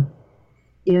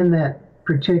in that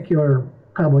particular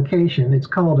publication. It's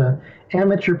called a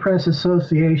Amateur Press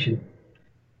Association.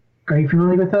 Are you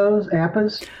familiar with those,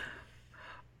 APAs?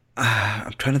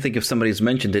 I'm trying to think if somebody's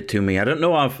mentioned it to me. I don't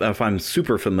know if I'm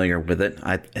super familiar with it.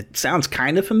 It sounds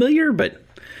kind of familiar, but...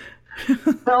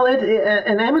 Well,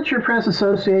 an amateur press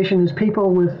association is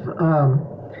people with...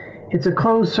 it's a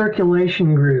closed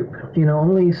circulation group.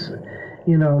 Only,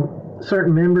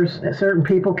 certain members, certain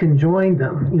people can join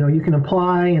them. You can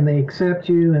apply and they accept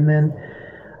you, and then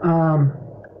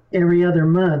every other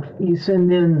month you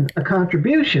send in a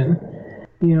contribution.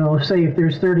 Say if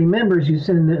there's 30 members, you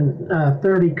send in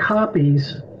 30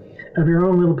 copies of your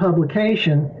own little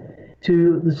publication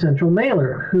to the central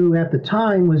mailer, who at the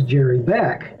time was Jerry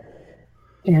Beck.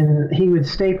 And he would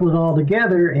staple it all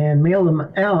together and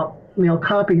mail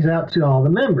copies out to all the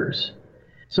members.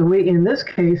 So in this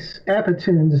case,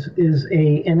 Apatoons is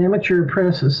an amateur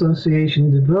press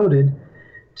association devoted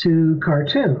to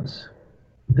cartoons.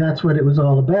 That's what it was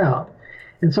all about.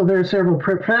 And so there are several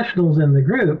professionals in the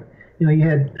group. You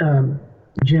had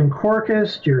Jim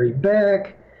Corcus, Jerry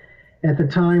Beck. At the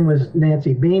time was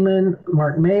Nancy Beeman,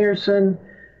 Mark Mayerson,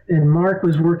 and Mark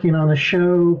was working on a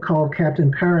show called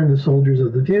Captain Power and the Soldiers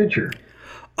of the Future.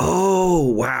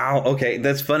 Oh, wow. Okay,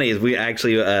 that's funny. We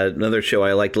actually, another show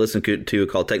I like to listen to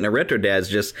called Techno Retro Dads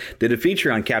just did a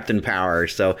feature on Captain Power,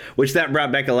 which that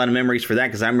brought back a lot of memories for that,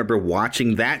 because I remember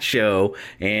watching that show,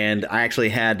 and I actually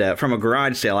had, from a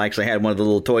garage sale, I actually had one of the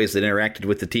little toys that interacted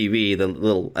with the TV, the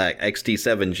little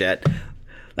XT7 jet.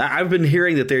 I've been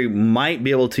hearing that they might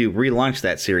be able to relaunch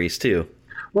that series, too.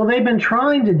 Well, they've been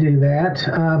trying to do that,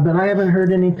 but I haven't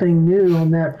heard anything new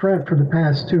on that front for the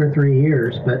past 2 or 3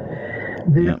 years, but...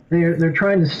 They're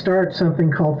trying to start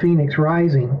something called Phoenix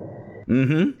Rising.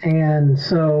 Mm-hmm. And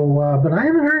so, but I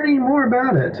haven't heard any more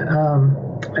about it.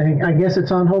 I guess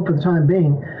it's on hold for the time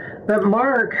being. But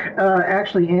Mark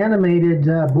actually animated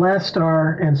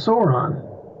Blastar and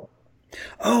Sauron.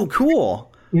 Oh,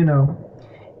 cool.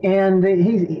 And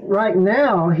right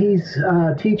now he's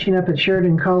teaching up at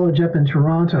Sheridan College up in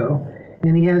Toronto,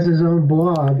 and he has his own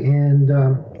blog, and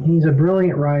he's a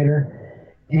brilliant writer.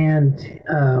 And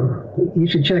you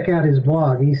should check out his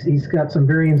blog. He's got some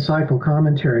very insightful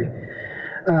commentary.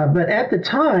 But at the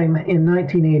time, in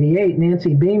 1988,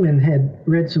 Nancy Beeman had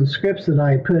read some scripts that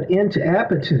I put into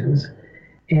Apatoons,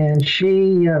 and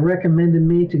she recommended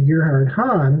me to Gerhard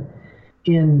Hahn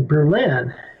in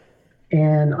Berlin.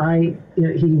 And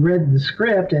he read the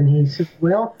script, and he said,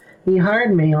 well, he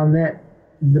hired me on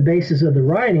the basis of the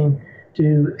writing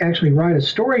to actually write a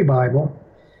story Bible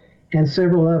and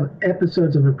several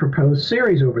episodes of a proposed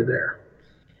series over there.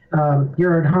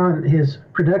 Gerhard Hahn, his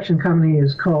production company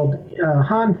is called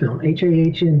Hahn Film,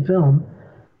 H-A-H-N Film.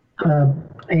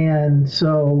 And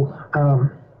so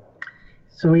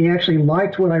he actually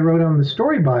liked what I wrote on the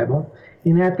story Bible.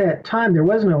 And at that time, there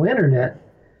was no internet.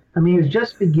 It was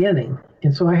just beginning.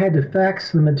 And so I had to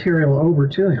fax the material over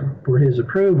to him for his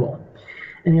approval.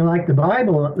 And he liked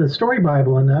the story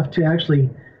Bible enough to actually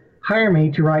hire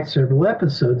me to write several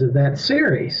episodes of that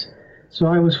series. So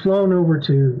I was flown over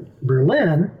to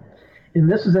Berlin,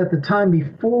 and this was at the time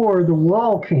before the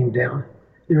wall came down.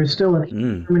 There was still an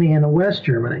East Germany and a West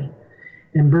Germany,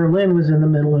 and Berlin was in the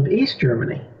middle of East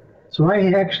Germany. So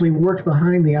I actually worked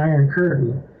behind the Iron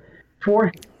Curtain for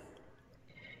him.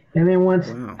 And then once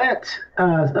that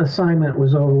assignment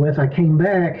was over with, I came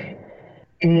back,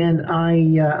 and I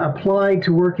applied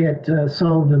to work at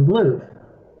Sullivan Bluth,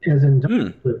 as in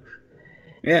Bluth.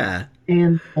 Yeah.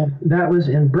 And that was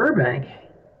in Burbank.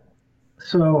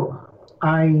 So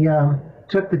I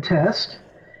took the test,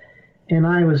 and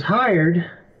I was hired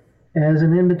as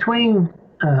an in-between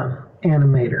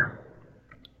animator.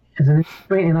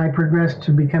 And I progressed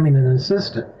to becoming an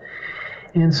assistant.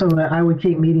 And so I would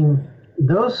keep meeting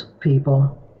those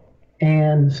people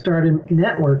and started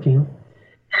networking.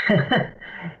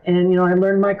 And, I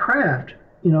learned my craft,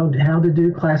 how to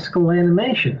do classical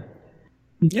animation.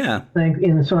 Yeah.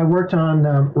 And so I worked on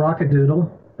Rockadoodle.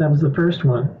 That was the first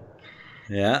one.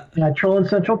 Yeah. Troll in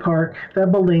Central Park,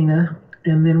 Thumbelina,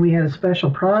 and then we had a special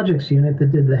projects unit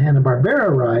that did the Hanna-Barbera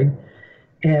ride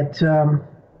at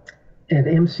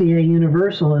MCA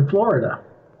Universal in Florida.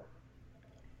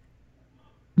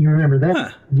 You remember that? Huh.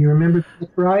 Do you remember that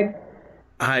ride?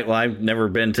 I've never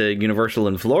been to Universal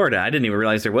in Florida. I didn't even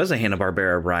realize there was a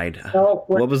Hanna-Barbera ride.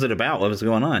 What was it about? What was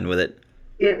going on with it?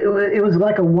 It was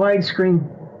like a widescreen,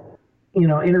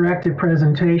 interactive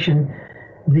presentation.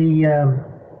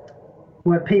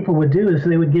 What people would do is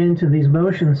they would get into these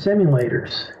motion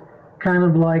simulators, kind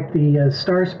of like the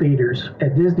Star Speeders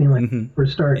at Disneyland for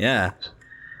Star. Yeah.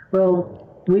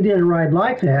 Well, we did a ride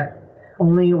like that,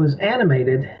 only it was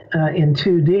animated in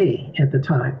 2D at the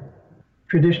time,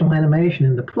 traditional animation.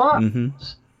 And the plot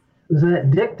was that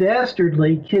Dick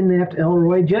Dastardly kidnapped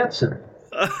Elroy Jetson.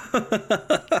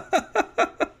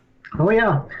 Oh,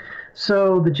 yeah.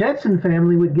 So the Jetson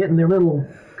family would get in their little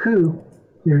coupe,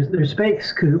 their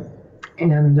space coupe,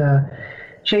 and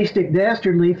chase Dick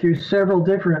Dastardly through several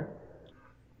different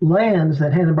lands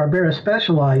that Hanna-Barbera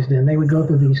specialized in. They would go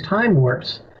through these time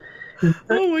warps.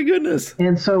 Oh my goodness!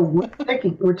 And so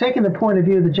we're taking the point of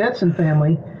view of the Jetson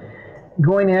family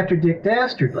going after Dick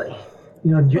Dastardly.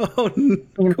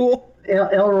 Cool.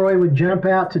 Elroy would jump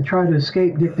out to try to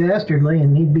escape Dick Dastardly,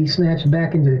 and he'd be snatched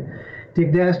back into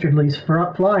Dick Dastardly's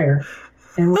front flyer,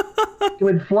 and we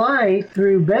would fly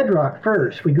through bedrock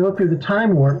first. We go through the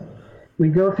time warp. We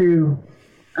go through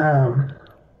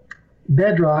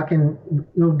bedrock and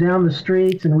go down the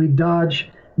streets, and we dodge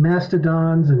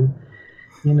mastodons, and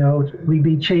we'd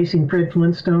be chasing Fred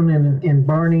Flintstone and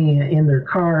Barney in their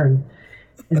car,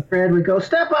 and Fred would go,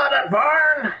 "Step out of that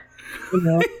barn!"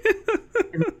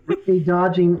 And we'd be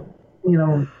dodging,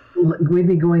 we'd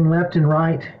be going left and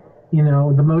right.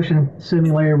 The motion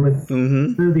simulator would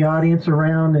move the audience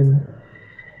around, and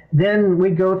then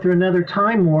we'd go through another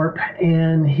time warp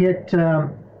and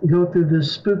go through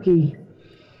this spooky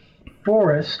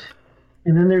forest,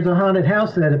 and then there's a haunted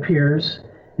house that appears,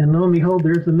 and lo and behold,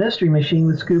 there's the Mystery Machine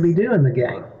with Scooby-Doo and the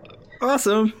gang.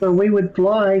 Awesome. So we would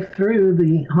fly through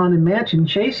the haunted mansion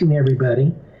chasing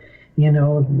everybody.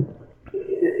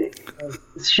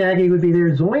 Shaggy would be there,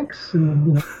 zoinks,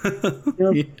 and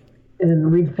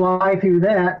and we'd fly through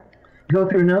that, go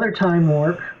through another time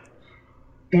warp,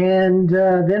 and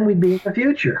then we'd be in the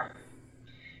future,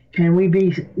 and we'd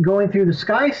be going through the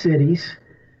sky cities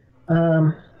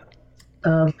of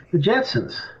the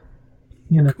Jetsons.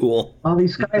 Cool. All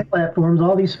these sky platforms,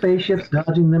 all these spaceships,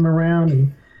 dodging them around,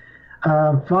 and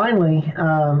finally,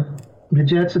 the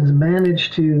Jetsons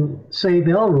managed to save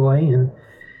Elroy,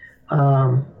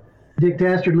 and Dick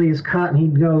Dastardly is caught, and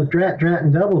he'd go drat, drat,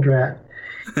 and double drat.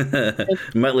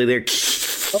 Muttley there.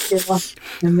 Okay,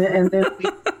 and then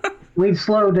we'd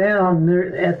slow down.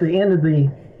 There at the end of the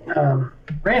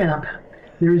ramp.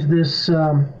 There's this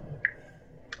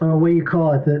what do you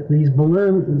call it?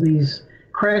 These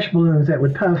crash balloons that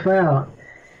would puff out,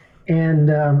 and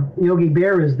Yogi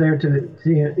Bear is there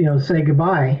to say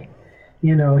goodbye.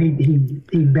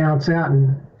 He'd bounce out,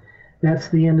 and that's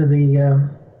the end of the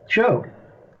show.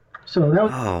 So that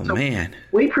was, man.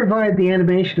 We provide the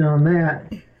animation on that,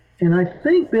 and I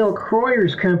think Bill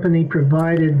Croyer's company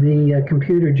provided the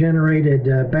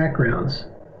computer-generated backgrounds.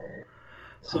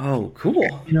 So, cool.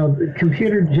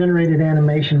 Computer-generated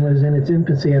animation was in its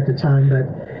infancy at the time, but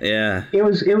yeah, it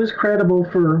was credible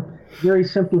for very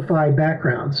simplified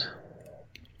backgrounds.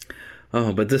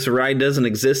 Oh, but this ride doesn't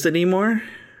exist anymore?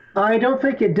 I don't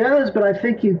think it does, but I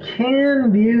think you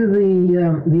can view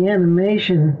the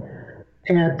animation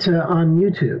on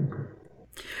YouTube.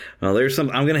 Well,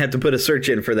 I'm going to have to put a search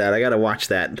in for that. I got to watch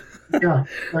that. Yeah,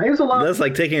 it was a lot. That's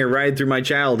like taking a ride through my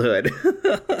childhood.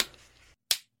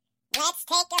 Let's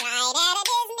take a ride at a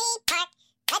Disney park.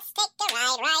 Let's take a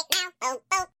ride right now. Oh,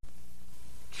 oh.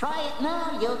 Try it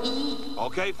now, Yogi.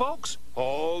 Okay, folks,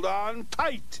 hold on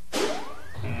tight.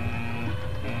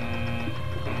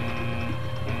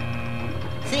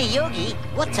 Say, Yogi,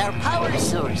 what's our power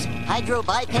source?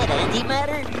 Hydro-biped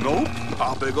antimatter? Nope,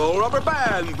 a big old rubber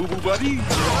band, boo-boo buddy.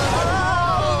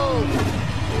 Oh!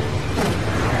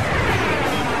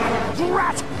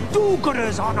 Rat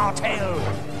do-gooders on our tail.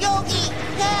 Yogi,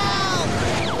 help!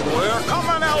 We're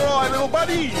coming, Elroy, little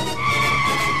buddy.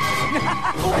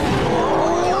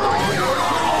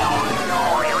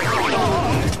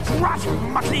 Drat,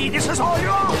 Muttley, this is all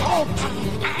your fault!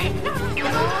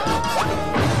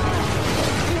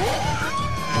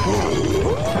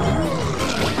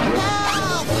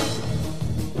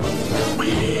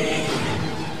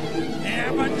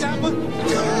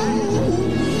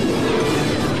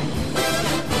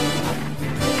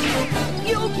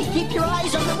 Yogi, keep your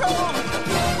eyes on the road!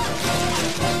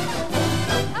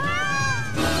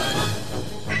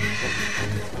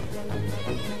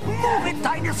 Move it,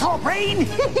 dinosaur brain!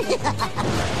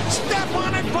 Step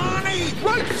on it, Barney!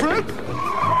 Right, Flip!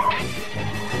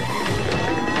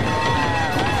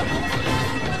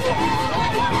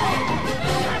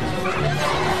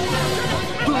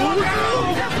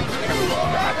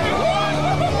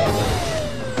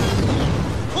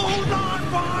 Hold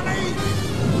on, Barney!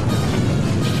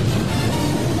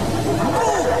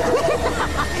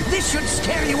 This should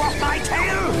scare you off my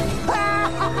tail!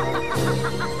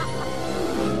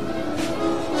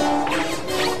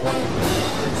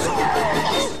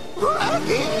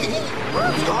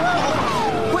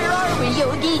 Where are we,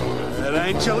 Yogi? That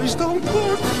ain't Jellystone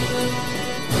Park.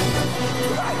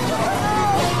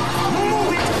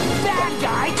 Move it! Bad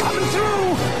guy coming through!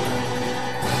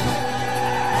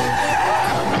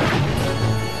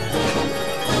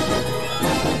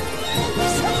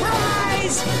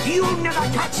 Surprise! You'll never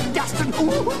catch Dustin!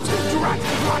 Drat,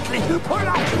 Muttley, pull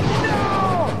up! No!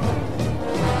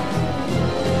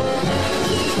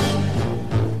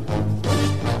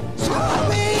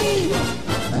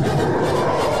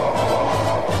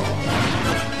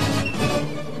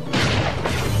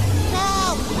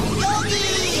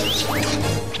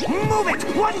 Move it!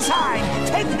 One side!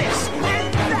 Take this!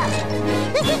 And that!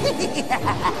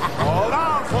 Hold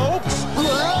on, folks!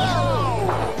 Whoa!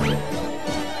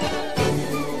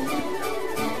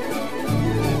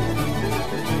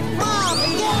 Mom,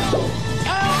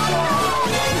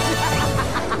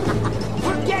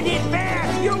 forget it, Bear!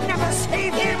 You'll never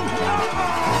save him!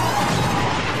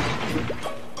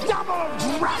 Double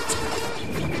drat!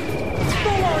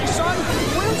 Don't worry, son!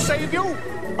 We'll save you!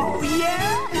 Oh,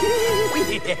 yeah?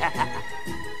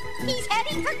 He's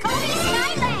heading for Cody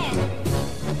Skyland!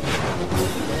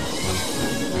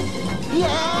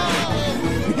 Yeah!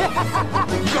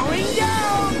 Going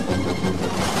down!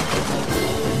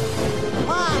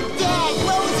 Mom, Dad,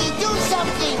 Rosie, do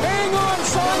something! Hang on,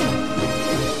 son!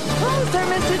 Closer,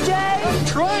 Mr. J! I'm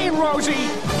trying, Rosie!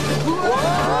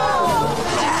 Whoa!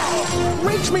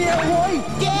 Reach me, Elroy!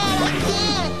 Dad, I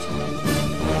can't!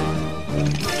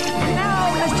 Now,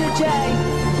 Mr. J!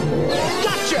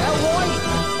 Gotcha, Elroy!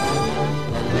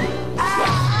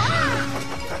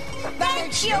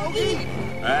 Thanks, Yogi!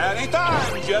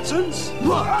 Anytime, Jetsons!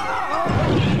 Rat!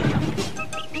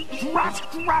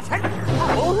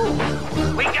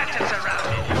 We got you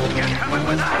surrounded. You're coming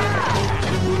with us.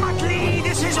 Muttley,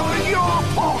 this is all your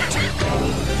fault!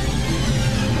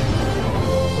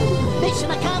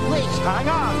 Mission accomplished! Hang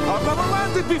on, I've never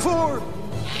landed before!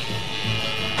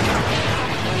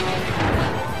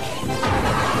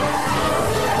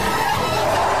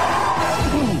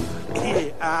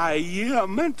 Yeah, I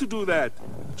meant to do that.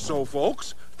 So,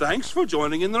 folks, thanks for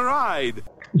joining in the ride.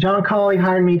 John Colley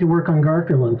hired me to work on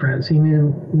Garfield and Friends. He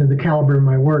knew the caliber of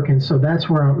my work, and so that's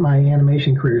where my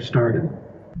animation career started.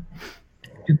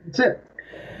 That's it.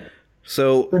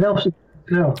 So, what else?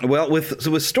 No. Well, with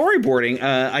storyboarding,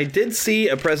 I did see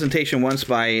a presentation once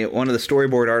by one of the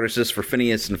storyboard artists for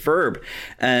Phineas and Ferb,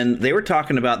 and they were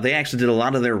talking about they actually did a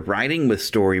lot of their writing with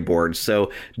storyboards.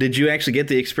 So, did you actually get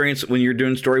the experience when you're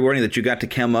doing storyboarding that you got to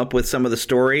come up with some of the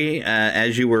story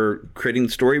as you were creating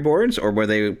the storyboards, or were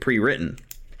they pre-written?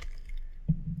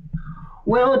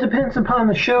 Well, it depends upon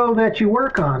the show that you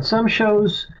work on. Some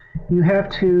shows you have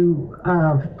to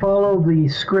follow the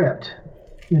script.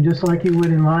 Just like you would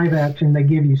in live action, they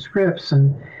give you scripts,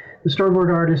 and the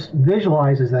storyboard artist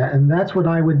visualizes that, and that's what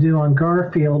I would do on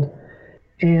Garfield,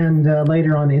 and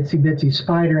later on Itsy Bitsy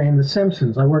Spider and The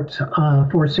Simpsons. I worked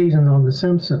 4 seasons on The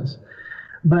Simpsons.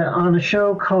 But on a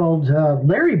show called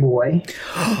Larry Boy...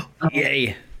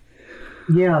 Yay!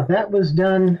 Yeah, that was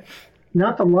done,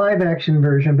 not the live action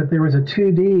version, but there was a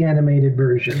 2D animated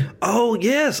version. Oh,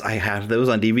 yes! I have those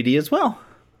on DVD as well.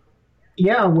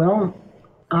 Yeah, well...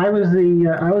 I was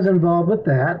involved with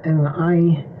that, and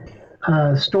I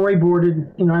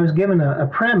storyboarded. I was given a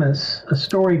premise, a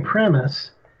story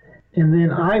premise, and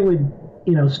then I would,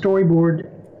 storyboard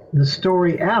the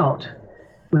story out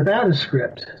without a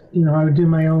script. I would do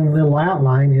my own little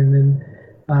outline, and then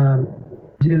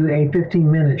do a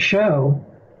 15-minute show,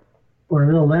 or a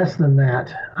little less than that,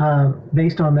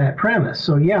 based on that premise.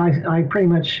 So yeah, I pretty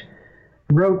much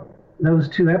wrote those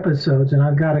 2 episodes, and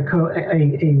I've got a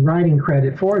writing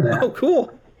credit for that. Oh,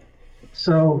 cool.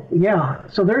 So yeah,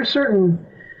 so there's certain.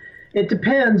 It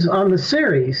depends on the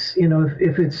series. You know,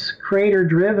 if it's creator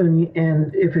driven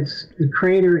and if it's the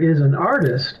creator is an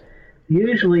artist,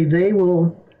 usually they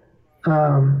will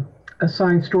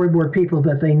assign storyboard people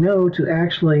that they know to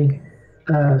actually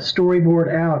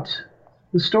storyboard out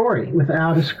the story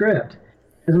without a script.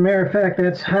 As a matter of fact,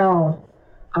 that's how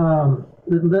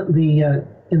in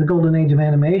the golden age of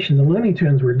animation, the Looney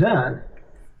Tunes were done.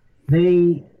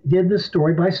 They did the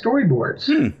story by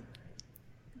storyboards.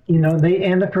 You know,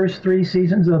 and the first 3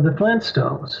 seasons of the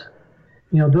Flintstones.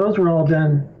 You know, those were all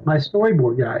done by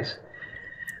storyboard guys.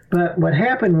 But what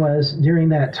happened was, during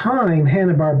that time,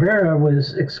 Hanna-Barbera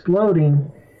was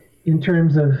exploding in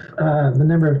terms of the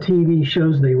number of TV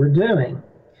shows they were doing.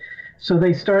 So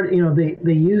they started, you know,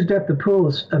 they used up the pool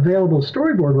of available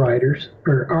storyboard writers,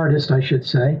 or artists, I should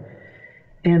say,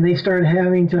 and they started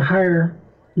having to hire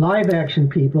live-action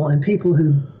people and people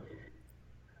who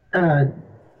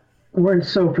weren't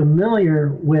so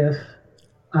familiar with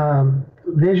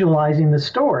visualizing the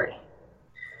story.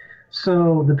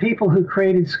 So the people who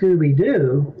created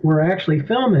Scooby-Doo were actually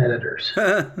film editors,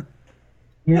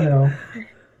 you know.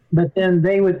 But then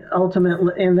they would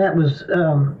ultimately, and that was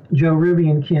Joe Ruby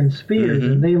and Ken Spears,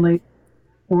 and they later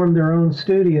formed their own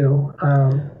studio,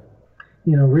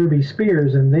 you know, Ruby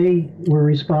Spears, and they were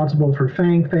responsible for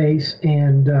Fang Face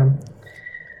and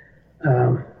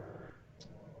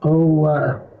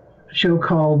show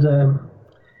called well,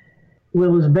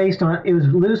 it was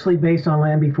loosely based on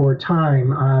Land Before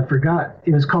Time. I forgot.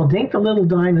 It was called Dink the Little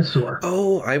Dinosaur.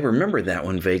 Oh, I remember that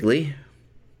one vaguely.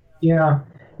 Yeah.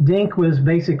 Dink was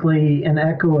basically an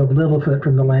echo of Littlefoot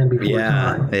from the Land Before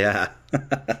Time. Yeah.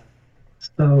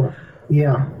 So,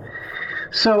 yeah.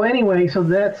 So anyway, so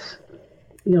that's,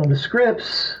 you know, the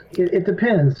scripts, it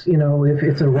depends. You know, if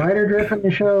it's a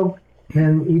writer-driven show,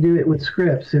 then you do it with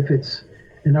scripts. If it's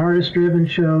an artist-driven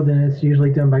show, then it's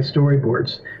usually done by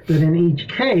storyboards. But in each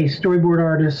case, storyboard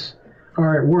artists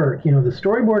are at work. You know, the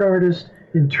storyboard artist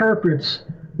interprets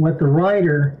what the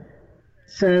writer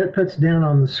puts down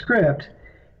on the script,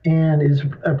 and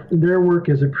their work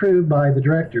is approved by the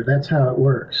director. That's how it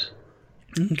works.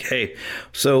 Okay,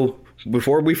 so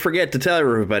before we forget to tell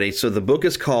everybody, so the book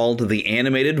is called The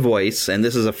Animated Voice, and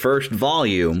this is a first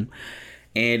volume.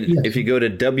 And if you go to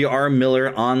W.R.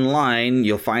 Miller online,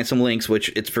 you'll find some links, which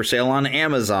it's for sale on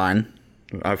Amazon.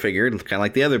 I figured, kind of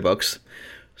like the other books.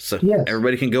 So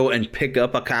everybody can go and pick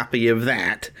up a copy of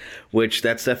that, which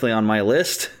that's definitely on my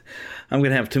list. I'm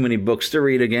going to have too many books to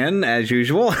read again, as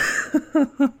usual.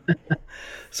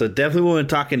 So definitely want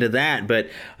to talk into that, but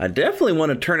I definitely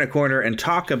want to turn a corner and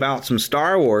talk about some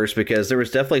Star Wars, because there was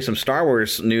definitely some Star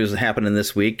Wars news happening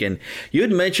this week, and you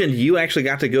had mentioned you actually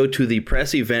got to go to the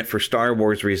press event for Star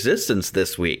Wars Resistance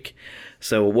this week.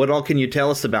 So what all can you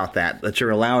tell us about that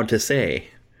you're allowed to say?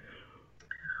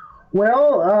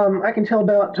 Well, I can talk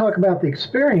about the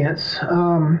experience.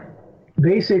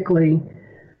 Basically,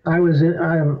 let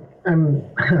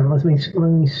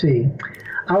me see.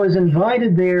 I was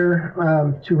invited there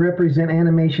to represent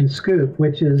Animation Scoop,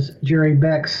 which is Jerry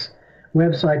Beck's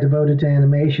website devoted to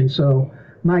animation. So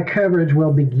my coverage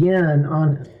will begin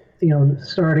on,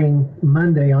 starting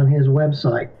Monday on his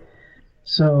website.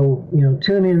 So,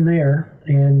 tune in there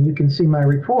and you can see my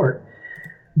report.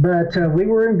 But we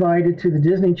were invited to the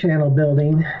Disney Channel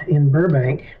building in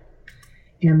Burbank,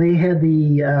 and they had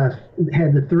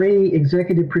the 3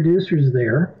 executive producers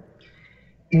there,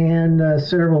 and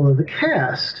several of the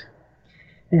cast.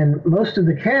 And most of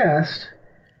the cast,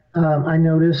 I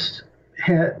noticed,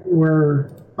 were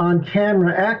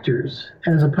on-camera actors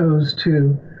as opposed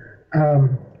to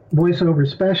voiceover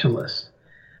specialists.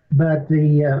 But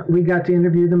we got to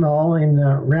interview them all in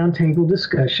roundtable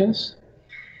discussions.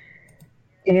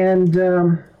 And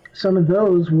some of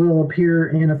those will appear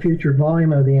in a future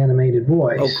volume of The Animated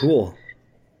Voice. Oh, cool.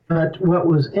 But what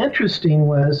was interesting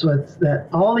was that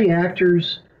all the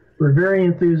actors were very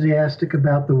enthusiastic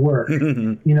about the work.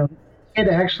 Had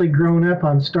actually grown up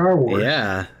on Star Wars.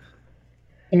 Yeah.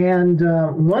 And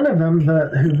one of them,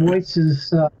 who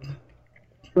voices,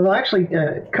 actually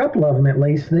a couple of them at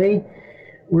least, they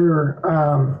were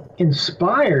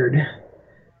inspired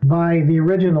by the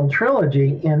original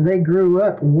trilogy, and they grew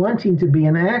up wanting to be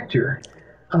an actor.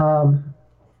 Because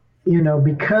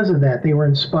of that, they were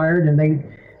inspired,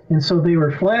 and so they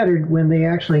were flattered when they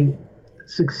actually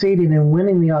succeeded in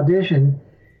winning the audition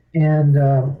and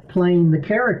playing the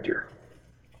character.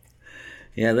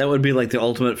 Yeah, that would be like the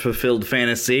ultimate fulfilled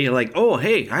fantasy. Like, oh,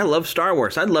 hey, I love Star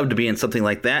Wars. I'd love to be in something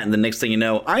like that. And the next thing you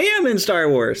know, I am in Star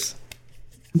Wars.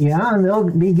 Yeah, and they'll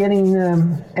be getting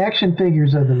action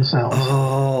figures of themselves.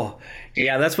 Oh,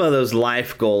 Yeah, that's one of those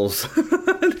life goals.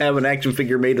 To have an action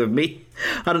figure made of me.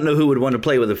 I don't know who would want to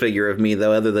play with a figure of me,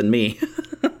 though, other than me.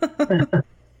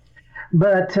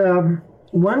 But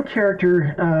one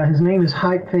character, his name is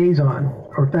Hype Phazon,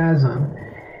 or Phazon.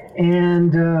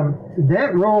 And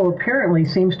that role apparently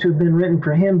seems to have been written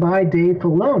for him by Dave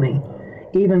Filoni,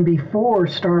 even before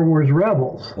Star Wars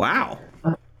Rebels. Wow.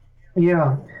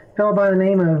 Yeah. A fellow by the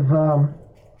name of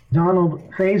Donald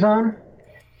Faison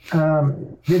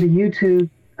did a YouTube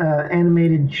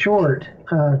animated short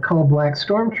called Black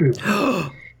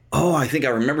Stormtrooper. Oh, I think I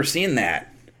remember seeing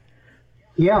that.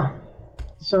 Yeah.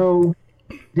 So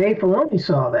Dave Filoni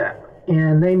saw that,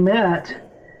 and they met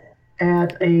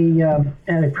at a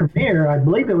premiere. I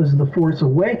believe it was The Force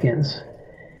Awakens,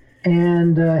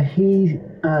 and Dave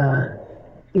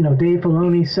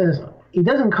Filoni says, he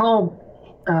doesn't call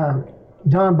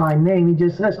Don by name. He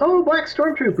just says, "Oh, Black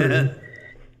Stormtrooper."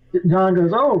 Don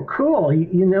goes, "Oh, cool.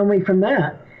 You know me from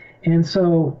that." And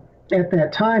so at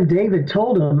that time, David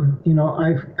told him,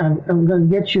 I'm going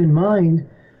to get you in mind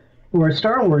for a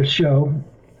Star Wars show,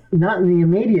 not in the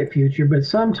immediate future, but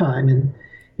sometime. And,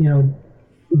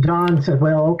 Don said,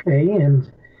 "Well, okay." And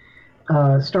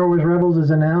Star Wars Rebels is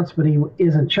announced, but he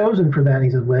isn't chosen for that. He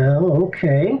said, "Well,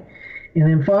 okay." And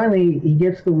then finally, he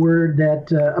gets the word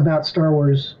that about Star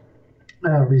Wars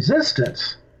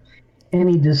Resistance, and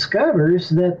he discovers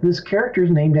that this character is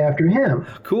named after him.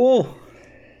 Cool.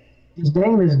 His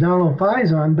name is Donald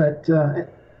Faison,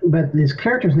 but his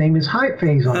character's name is Hype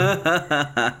Phazon.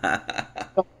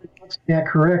 That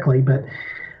correctly, but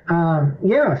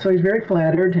so he's very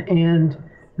flattered, and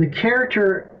the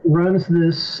character runs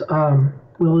this.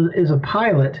 Is a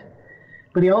pilot,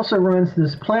 but he also runs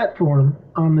this platform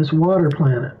on this water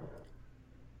planet,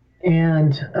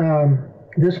 and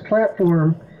this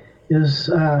platform is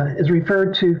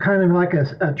referred to kind of like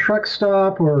a truck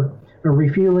stop or a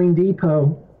refueling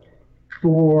depot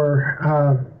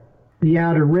for the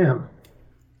Outer Rim.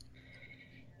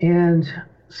 And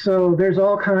so there's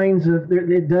all kinds of,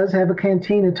 it does have a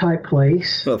cantina type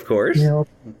place. Of course.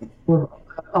 With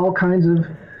all kinds of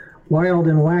wild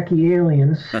and wacky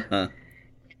aliens.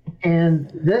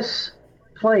 And this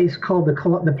place called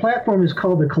the platform is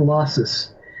called the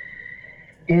Colossus.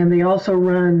 And they also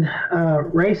run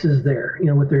races there,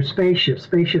 with their spaceships.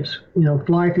 Spaceships,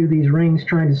 fly through these rings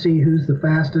trying to see who's the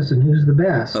fastest and who's the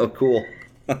best. Oh, cool.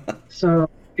 So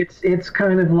it's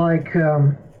kind of like,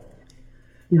 pod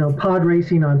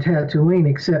racing on Tatooine,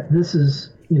 except this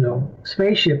is,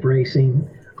 spaceship racing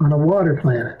on a water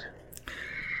planet.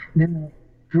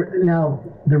 Now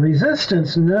the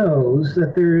Resistance knows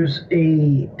that there's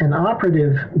an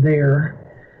operative there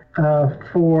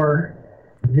for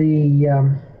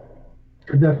the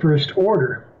First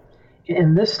Order,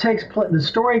 and the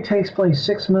story takes place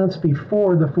 6 months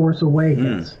before The Force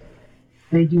Awakens.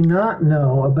 They do not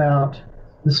know about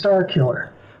the Star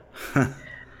Killer,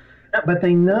 but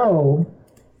they know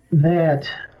that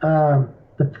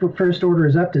the First Order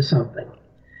is up to something.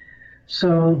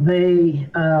 So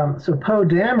Poe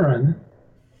Dameron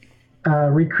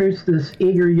recruits this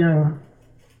eager young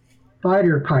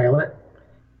fighter pilot.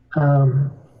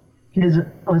 His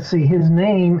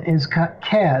name is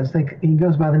Kaz. He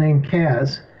goes by the name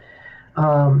Kaz.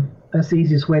 That's the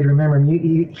easiest way to remember him.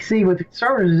 You see, with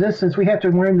Star Wars Resistance, we have to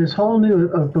learn this whole new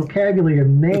vocabulary of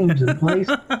names and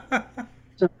places.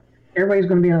 So everybody's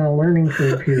going to be on a learning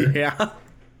curve here. Yeah.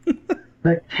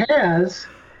 But Kaz,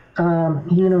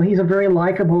 he's a very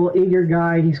likable, eager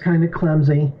guy. He's kind of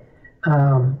clumsy,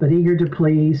 but eager to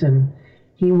please, and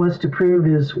he wants to prove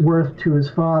his worth to his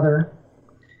father.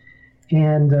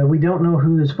 And we don't know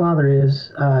who his father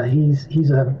is.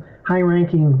 He's a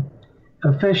high-ranking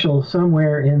official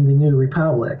somewhere in the New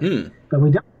Republic, but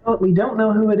we don't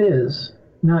know who it is,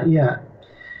 not yet.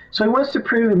 So he wants to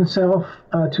prove himself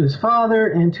to his father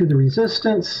and to the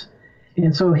Resistance,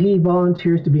 and so he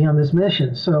volunteers to be on this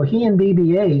mission. So he and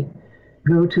BB-8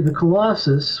 go to the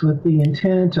Colossus with the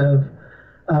intent of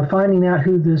finding out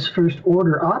who this First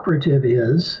Order operative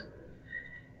is,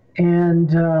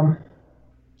 and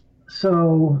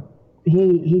so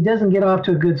he doesn't get off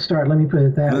to a good start. Let me put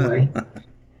it that way.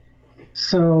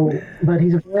 So, but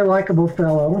he's a very likable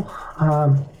fellow.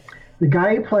 The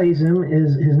guy who plays him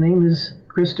his name is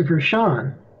Christopher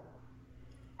Sean,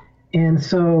 and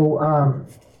so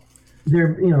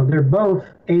they're both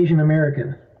Asian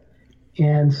American,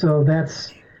 and so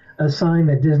that's a sign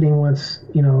that Disney wants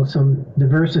some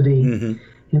diversity in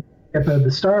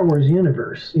the Star Wars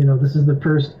universe. This is the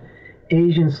first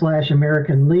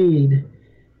Asian/American lead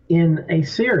in a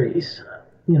series,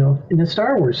 in a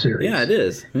Star Wars series. Yeah, it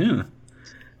is. Yeah.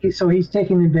 So he's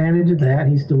taking advantage of that.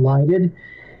 He's delighted.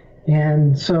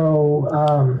 And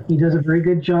so he does a very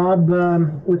good job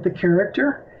with the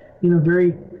character.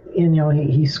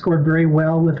 He scored very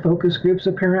well with focus groups,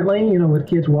 apparently, with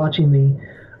kids watching the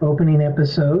opening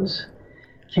episodes.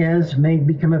 Kaz may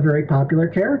become a very popular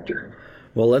character.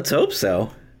 Well, let's hope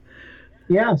so.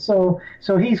 Yeah, so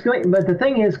he's going, but the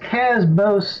thing is, Kaz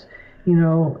boasts,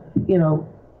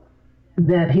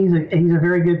 that he's a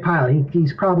very good pilot.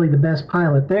 He's probably the best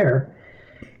pilot there,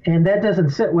 and that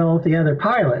doesn't sit well with the other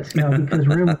pilots, because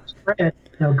rumors spread,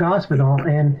 gossip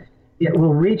and it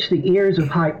will reach the ears of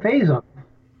Hype Faison,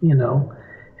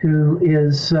 who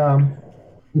is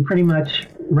who pretty much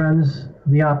runs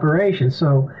the operation.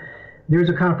 So there's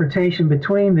a confrontation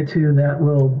between the two that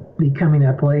will be coming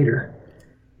up later.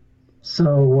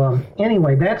 So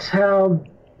anyway, that's how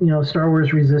Star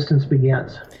Wars Resistance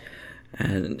begins.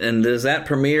 And does that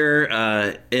premiere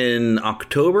in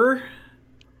October?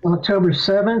 October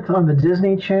 7th on the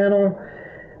Disney Channel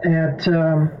at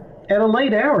a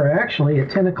late hour, actually, at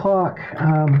 10 o'clock.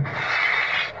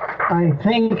 I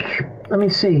think, let me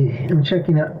see, I'm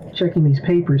checking these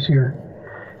papers here.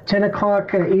 10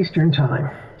 o'clock Eastern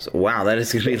Time. So, wow, that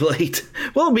is going to be late.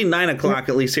 Well, it'll be 9 o'clock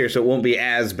at least here, so it won't be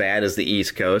as bad as the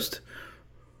East Coast.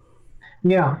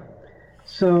 Yeah.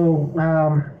 So,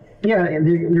 they're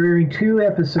airing 2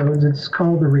 episodes. It's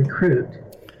called The Recruit.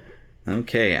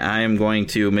 Okay, I am going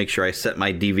to make sure I set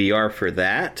my DVR for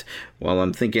that while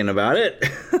I'm thinking about it,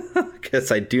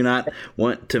 because I do not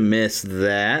want to miss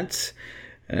that.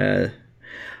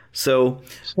 So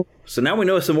now we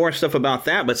know some more stuff about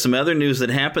that, but some other news that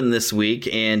happened this week,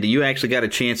 and you actually got a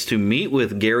chance to meet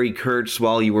with Gary Kurtz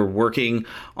while you were working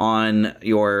on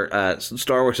your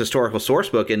Star Wars Historical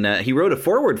Sourcebook, and he wrote a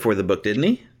foreword for the book, didn't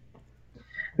he?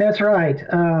 That's right.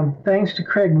 Thanks to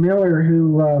Craig Miller,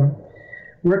 who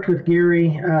worked with Gary.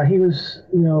 He was,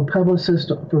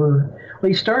 publicist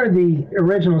he started the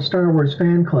original Star Wars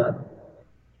fan club,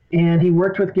 and he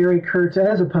worked with Gary Kurtz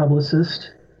as a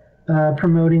publicist,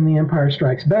 promoting The Empire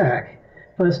Strikes Back,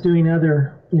 plus doing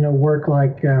other, work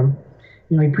like,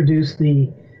 he produced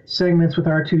the segments with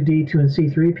R2-D2 and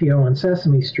C-3PO on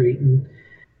Sesame Street, and,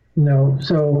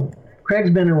 so Craig's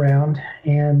been around,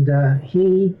 and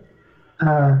he,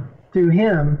 through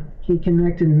him, he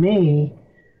connected me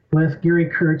with Gary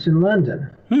Kurtz in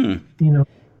London.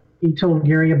 He told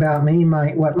Gary about me,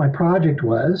 what my project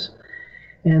was,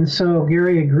 and so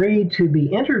Gary agreed to be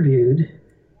interviewed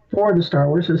for the Star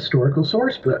Wars Historical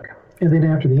Sourcebook. And then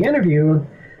after the interview,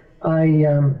 I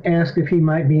asked if he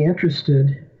might be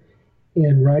interested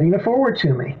in writing a foreword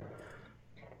to me.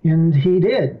 And he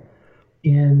did.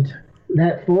 And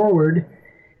that foreword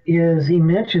is,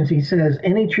 he says,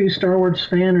 any true Star Wars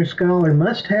fan or scholar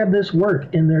must have this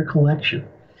work in their collection.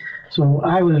 So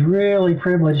I was really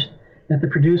privileged that the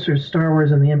producers of Star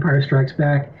Wars and The Empire Strikes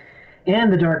Back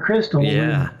and The Dark Crystal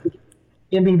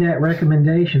give me that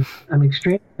recommendation. I'm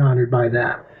extremely honored by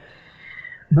that.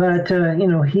 But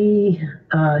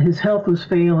his health was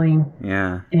failing.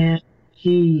 Yeah. And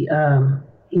he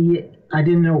I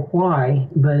didn't know why,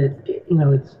 but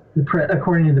it's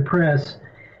according to the press,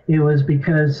 it was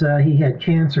because he had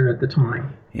cancer at the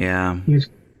time. Yeah. He was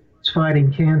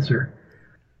fighting cancer.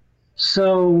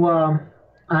 So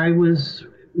I was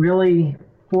really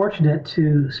fortunate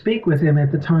to speak with him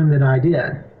at the time that I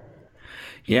did.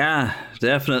 Yeah,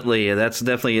 definitely.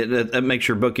 That makes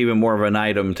your book even more of an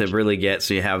item to really get,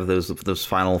 so you have those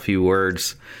final few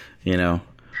words, Well,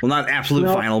 not absolute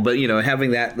final, but,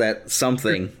 having that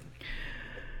something.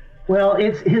 Well,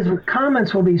 his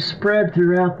comments will be spread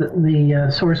throughout the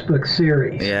Sourcebook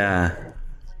series. Yeah.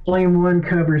 Volume 1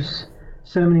 covers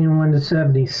 71 to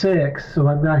 76, so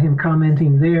I've got him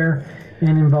commenting there,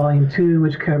 and in Volume 2,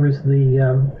 which covers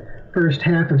the first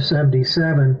half of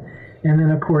 77, and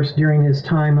then, of course, during his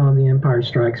time on The Empire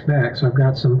Strikes Back. So I've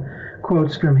got some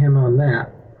quotes from him on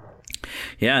that.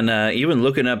 Yeah, and even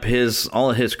looking up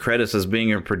all of his credits as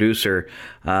being a producer,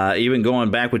 even going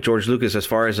back with George Lucas as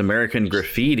far as American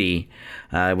Graffiti,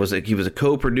 he was a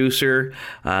co-producer.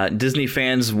 Disney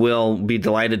fans will be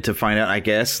delighted to find out, I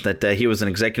guess, that he was an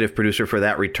executive producer for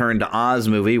that Return to Oz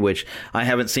movie, which I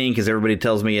haven't seen because everybody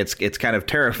tells me it's kind of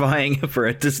terrifying for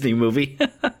a Disney movie.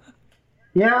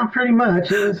 Yeah, pretty much.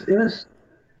 It was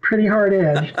pretty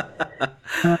hard-edged.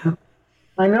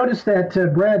 I noticed that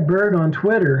Brad Bird on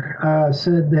Twitter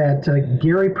said that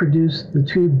Gary produced the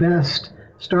 2 best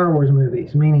Star Wars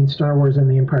movies, meaning Star Wars and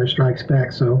The Empire Strikes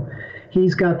Back. So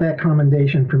he's got that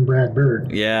commendation from Brad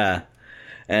Bird. Yeah.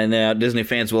 And Disney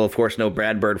fans will, of course, know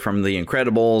Brad Bird from The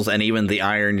Incredibles and even The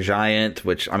Iron Giant,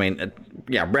 which,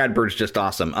 Brad Bird's just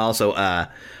awesome. Also,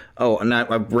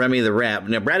 not Remy the Rat.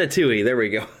 No, Ratatouille. There we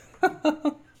go.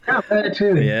 Yeah,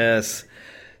 Ratatouille. Yes.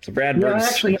 So Brad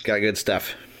Bird's got good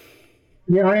stuff.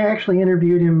 Yeah, I actually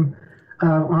interviewed him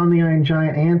on The Iron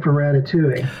Giant and for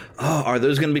Ratatouille. Oh, are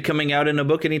those going to be coming out in a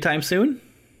book anytime soon?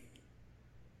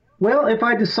 Well, if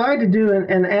I decide to do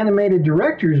an animated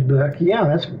director's book,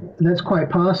 yeah, that's quite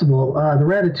possible. The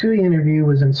Ratatouille interview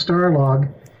was in Starlog,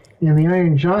 and The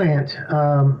Iron Giant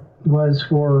was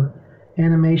for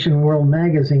Animation World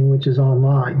Magazine, which is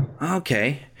online.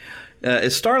 Okay.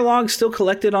 Is Starlog still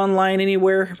collected online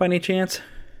anywhere by any chance?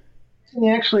 You can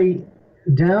actually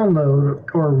download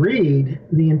or read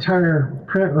the entire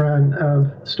print run of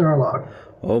Starlog.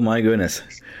 Oh, my goodness.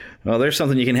 Well, there's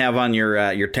something you can have on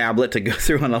your tablet to go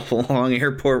through on a long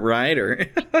airport ride, or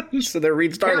so they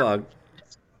read Starlog.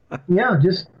 Yeah,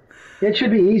 it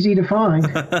should be easy to find.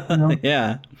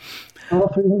 Yeah. All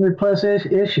 300 plus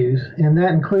issues, and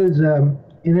that includes an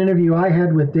interview I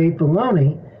had with Dave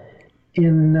Filoni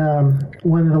in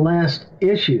one of the last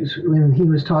issues when he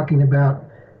was talking about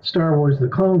Star Wars: The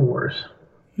Clone Wars.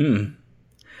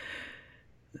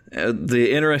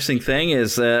 The interesting thing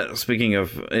is, speaking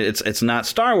of, it's not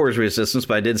Star Wars Resistance,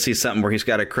 but I did see something where he's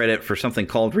got a credit for something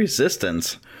called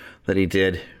Resistance that he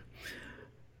did.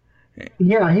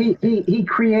 Yeah, he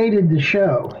created the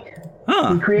show.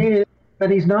 Huh. He created, but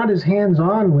he's not as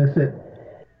hands-on with it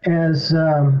as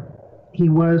he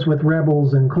was with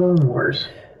Rebels and Clone Wars.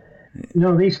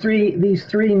 No, these three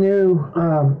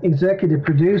new executive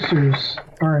producers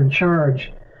are in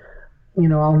charge.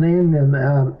 I'll name them.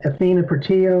 Athena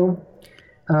Portillo,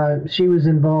 she was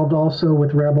involved also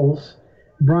with Rebels.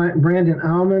 Brandon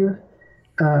Auman,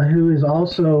 who is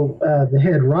also the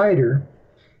head writer,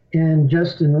 and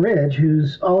Justin Ridge,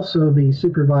 who's also the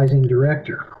supervising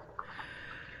director.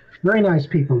 Very nice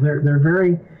people. They're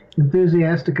very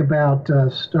enthusiastic about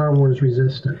Star Wars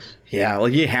Resistance. Yeah, well,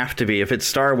 you have to be. If it's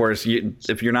Star Wars,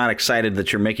 if you're not excited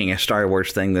that you're making a Star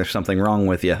Wars thing, there's something wrong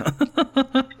with you.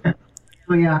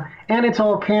 Oh, yeah, and it's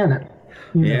all canon.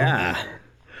 Yeah.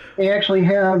 They actually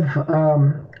have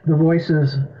the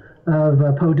voices of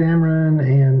Poe Dameron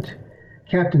and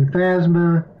Captain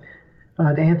Phasma.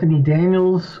 Anthony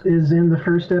Daniels is in the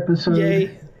first episode.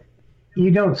 Yay.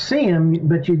 You don't see him,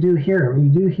 but you do hear him. You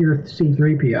do hear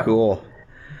C-3PO. Cool.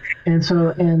 And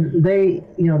they,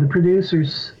 the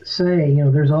producers say,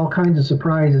 there's all kinds of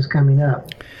surprises coming up.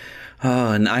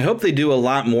 And I hope they do a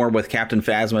lot more with Captain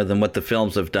Phasma than what the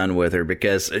films have done with her,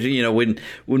 because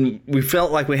when we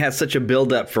felt like we had such a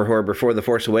build-up for her before The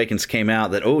Force Awakens came out,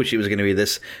 that she was going to be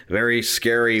this very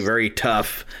scary, very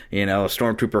tough,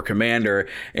 stormtrooper commander,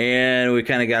 and we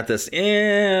kind of got this,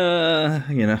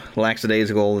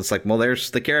 lackadaisical. It's like, well, there's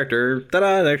the character,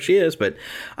 ta-da, there she is. But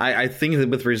I think that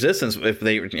with Resistance, if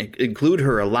they include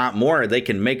her a lot more, they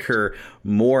can make her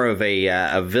more of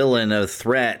a villain, a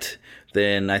threat,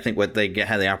 than I think what they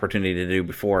had the opportunity to do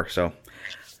before. So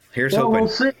here's hoping. We'll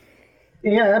see.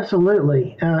 Yeah,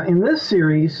 absolutely. In this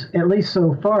series, at least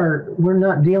so far, we're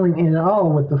not dealing at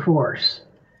all with the Force.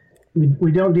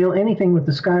 We don't deal anything with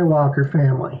the Skywalker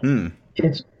family.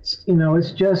 It's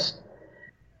just,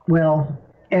 well,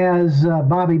 as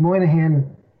Bobby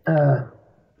Moynihan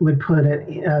would put it,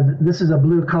 this is a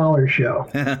blue-collar show.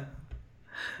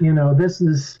 This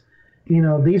is,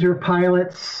 these are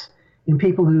pilots and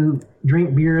people who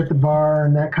drink beer at the bar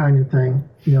and that kind of thing.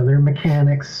 They're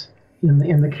mechanics in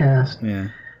the cast. Yeah.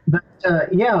 But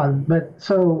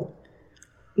so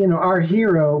our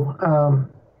hero,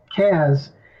 Kaz,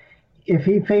 if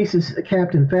he faces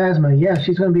Captain Phasma,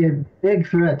 she's going to be a big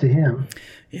threat to him.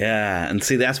 Yeah, and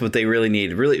see, that's what they really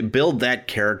need. Really build that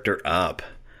character up.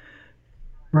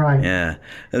 Right. Yeah.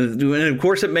 And of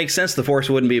course, it makes sense the Force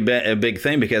wouldn't be a big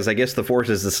thing, because I guess the Force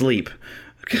is asleep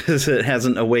because it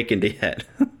hasn't awakened yet.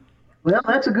 Well,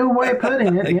 that's a good way of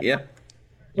putting it. Yeah.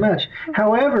 Much.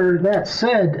 However, that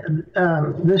said,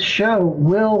 this show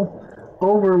will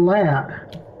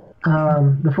overlap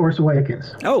The Force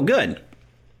Awakens. Oh, good.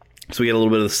 So we get a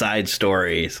little bit of the side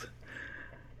stories.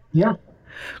 Yeah.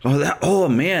 Oh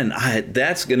man,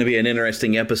 that's going to be an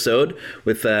interesting episode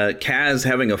with Kaz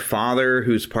having a father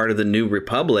who's part of the New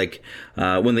Republic.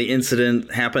 When the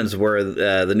incident happens where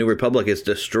the New Republic is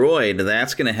destroyed,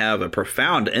 that's going to have a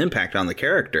profound impact on the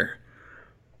character.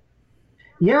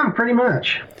 Yeah, pretty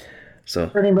much. So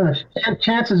pretty much.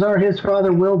 Chances are his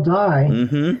father will die.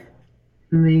 Mm-hmm.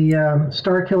 In the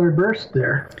Starkiller burst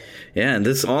there. Yeah, and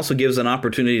this also gives an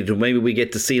opportunity to maybe we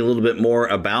get to see a little bit more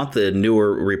about the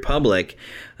newer Republic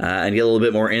and get a little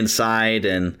bit more insight.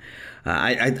 And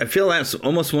I feel that's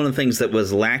almost one of the things that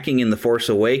was lacking in The Force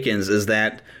Awakens, is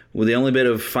that the only bit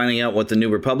of finding out what the New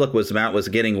Republic was about was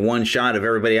getting one shot of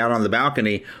everybody out on the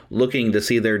balcony looking to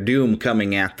see their doom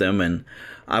coming at them. And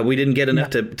We didn't get enough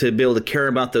to be able to care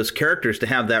about those characters to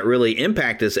have that really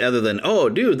impact us, other than, oh,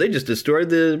 dude, they just destroyed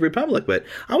the Republic. But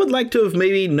I would like to have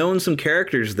maybe known some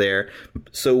characters there,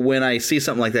 so when I see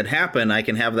something like that happen, I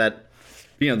can have that,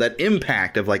 that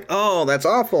impact of like, oh, that's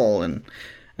awful, and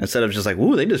instead of just like,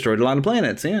 ooh, they destroyed a lot of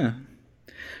planets, yeah.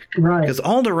 Right. Because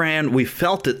Alderaan, we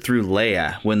felt it through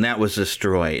Leia when that was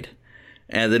destroyed.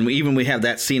 And then we have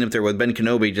that scene up there with Ben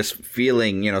Kenobi just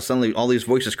feeling, suddenly all these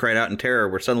voices cried out in terror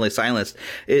were suddenly silenced.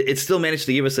 It still managed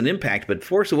to give us an impact, but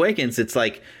Force Awakens, it's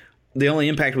like the only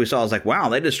impact we saw is like, wow,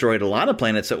 they destroyed a lot of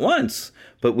planets at once,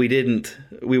 but we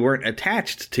weren't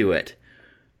attached to it.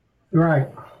 Right.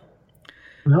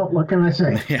 Well, what can I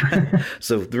say? Yeah.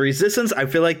 So the Resistance, I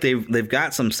feel like they've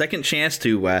got some second chance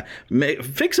to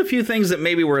fix a few things that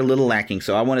maybe were a little lacking.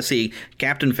 So I want to see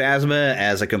Captain Phasma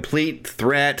as a complete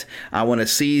threat. I want to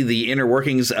see the inner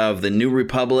workings of the New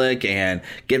Republic and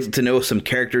get to know some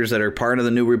characters that are part of the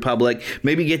New Republic.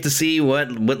 Maybe get to see what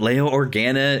Leia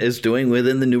Organa is doing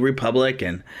within the New Republic.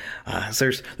 And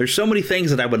there's so many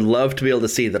things that I would love to be able to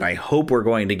see that I hope we're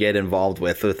going to get involved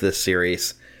with this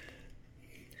series.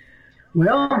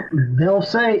 Well,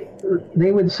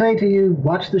 they would say to you,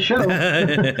 watch the show.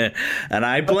 And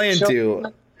I plan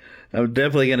to. I'm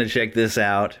definitely going to check this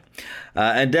out.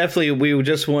 And definitely, we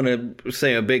just want to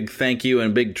say a big thank you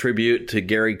and big tribute to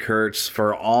Gary Kurtz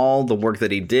for all the work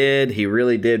that he did. He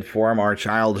really did form our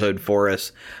childhood for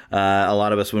us. A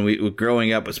lot of us, when we were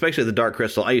growing up, especially The Dark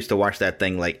Crystal, I used to watch that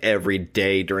thing like every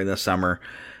day during the summer.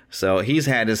 So he's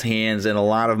had his hands in a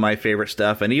lot of my favorite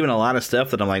stuff, and even a lot of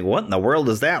stuff that I'm like, what in the world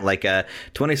is that? Like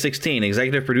 2016,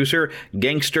 executive producer,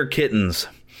 Gangster Kittens.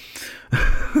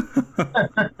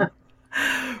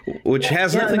 Which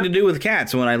has nothing to do with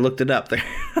cats when I looked it up there.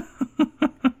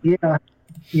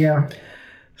 Yeah.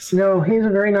 No, he's a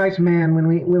very nice man.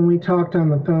 When we talked on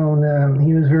the phone,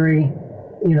 he was very,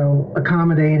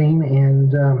 accommodating,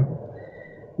 and,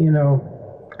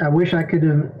 I wish I could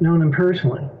have known him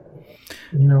personally.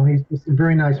 He's just a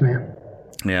very nice man.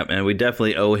 Yeah, and we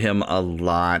definitely owe him a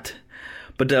lot.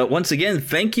 But once again,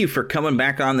 thank you for coming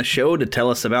back on the show to tell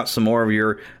us about some more of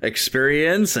your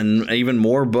experience and even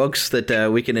more books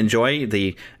that we can enjoy.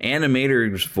 The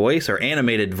animator's voice, or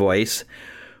animated voice,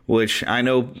 which I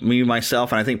know me,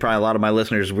 myself, and I think probably a lot of my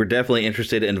listeners, we're definitely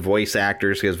interested in voice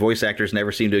actors, because voice actors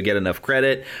never seem to get enough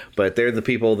credit, but they're the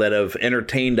people that have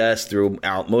entertained us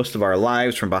throughout most of our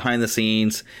lives from behind the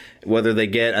scenes, whether they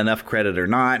get enough credit or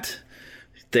not.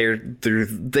 They're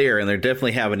there, and they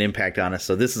definitely have an impact on us.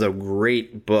 So this is a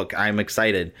great book. I'm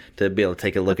excited to be able to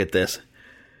take a look at this.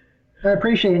 I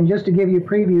appreciate it. And just to give you a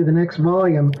preview of the next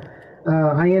volume,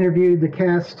 I interviewed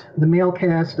the male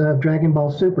cast of Dragon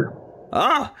Ball Super.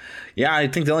 Ah, yeah, I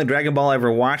think the only Dragon Ball I ever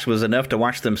watched was enough to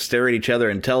watch them stare at each other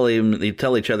and tell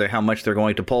each other how much they're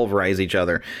going to pulverize each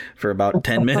other for about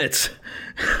 10 minutes.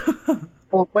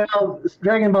 Well,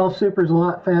 Dragon Ball Super is a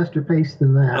lot faster paced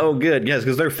than that. Oh, good, yes,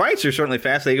 because their fights are certainly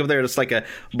fast. They go there, it's like a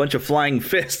bunch of flying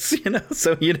fists,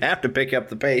 so you'd have to pick up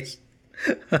the pace.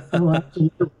 Oh,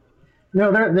 absolutely.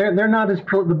 No, they're not as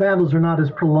the battles are not as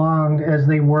prolonged as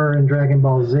they were in Dragon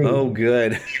Ball Z. Oh,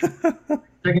 good.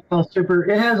 Dragon Ball Super,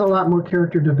 it has a lot more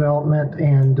character development,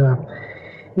 and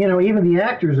even the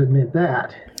actors admit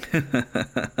that.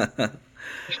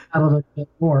 I'll get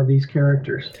more of these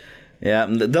characters. Yeah,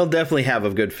 they'll definitely have a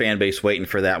good fan base waiting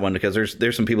for that one, because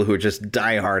there's some people who are just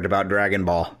diehard about Dragon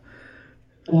Ball.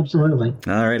 Absolutely.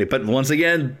 Alrighty, but once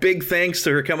again, big thanks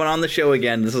for coming on the show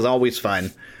again. This is always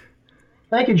fun.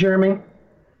 Thank you, Jeremy.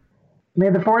 May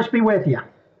the Force be with you.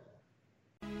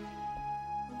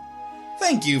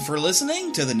 Thank you for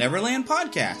listening to the Neverland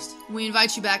Podcast. We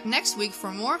invite you back next week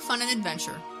for more fun and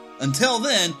adventure. Until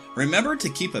then, remember to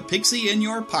keep a pixie in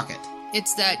your pocket.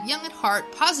 It's that young at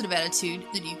heart, positive attitude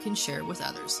that you can share with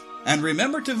others. And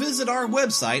remember to visit our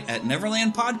website at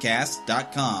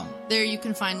neverlandpodcast.com. There you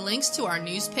can find links to our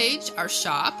news page, our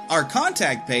shop, our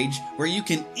contact page, where you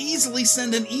can easily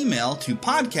send an email to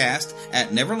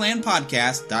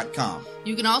podcast@neverlandpodcast.com.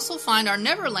 You can also find our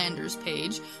Neverlanders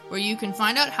page, where you can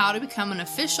find out how to become an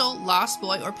official Lost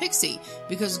Boy or Pixie,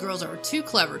 because girls are too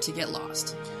clever to get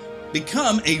lost.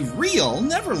 Become a real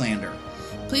Neverlander.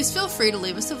 Please feel free to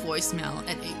leave us a voicemail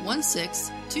at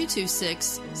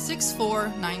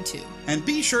 816-226-6492. And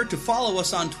be sure to follow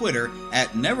us on Twitter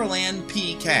at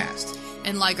NeverlandPcast.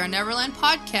 And like our Neverland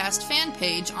Podcast fan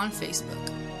page on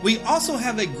Facebook. We also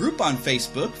have a group on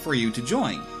Facebook for you to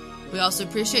join. We also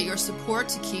appreciate your support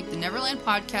to keep the Neverland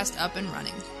Podcast up and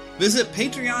running. Visit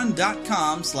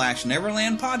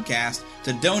patreon.com/Neverland Podcast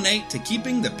to donate to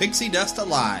keeping the pixie dust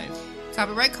alive.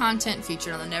 Copyright content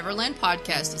featured on the Neverland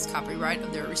Podcast is copyright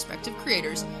of their respective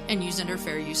creators and used under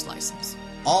fair use license.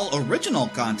 All original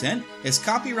content is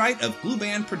copyright of Blue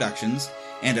Band Productions,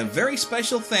 and a very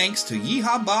special thanks to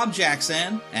Yeehaw Bob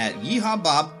Jackson at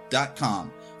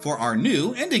yeehawbob.com for our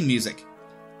new ending music.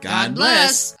 God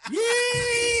bless! Yeah!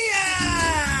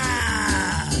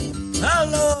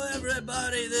 Hello,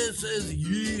 everybody. This is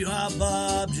Yeehaw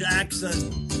Bob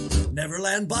Jackson.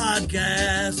 Neverland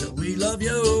Podcast, we love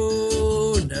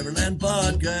you. Neverland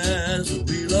Podcast,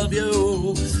 we love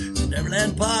you.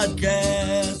 Neverland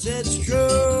Podcast, it's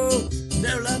true.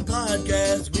 Neverland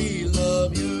Podcast, we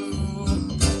love you.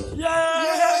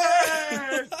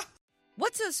 Yeah!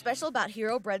 What's so special about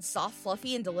Hero Bread's soft,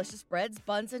 fluffy, and delicious breads,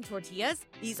 buns, and tortillas?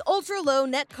 These ultra-low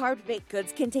net-carb baked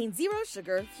goods contain zero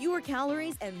sugar, fewer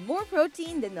calories, and more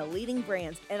protein than the leading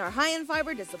brands, and are high in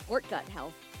fiber to support gut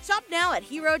health. Shop now at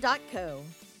hero.co.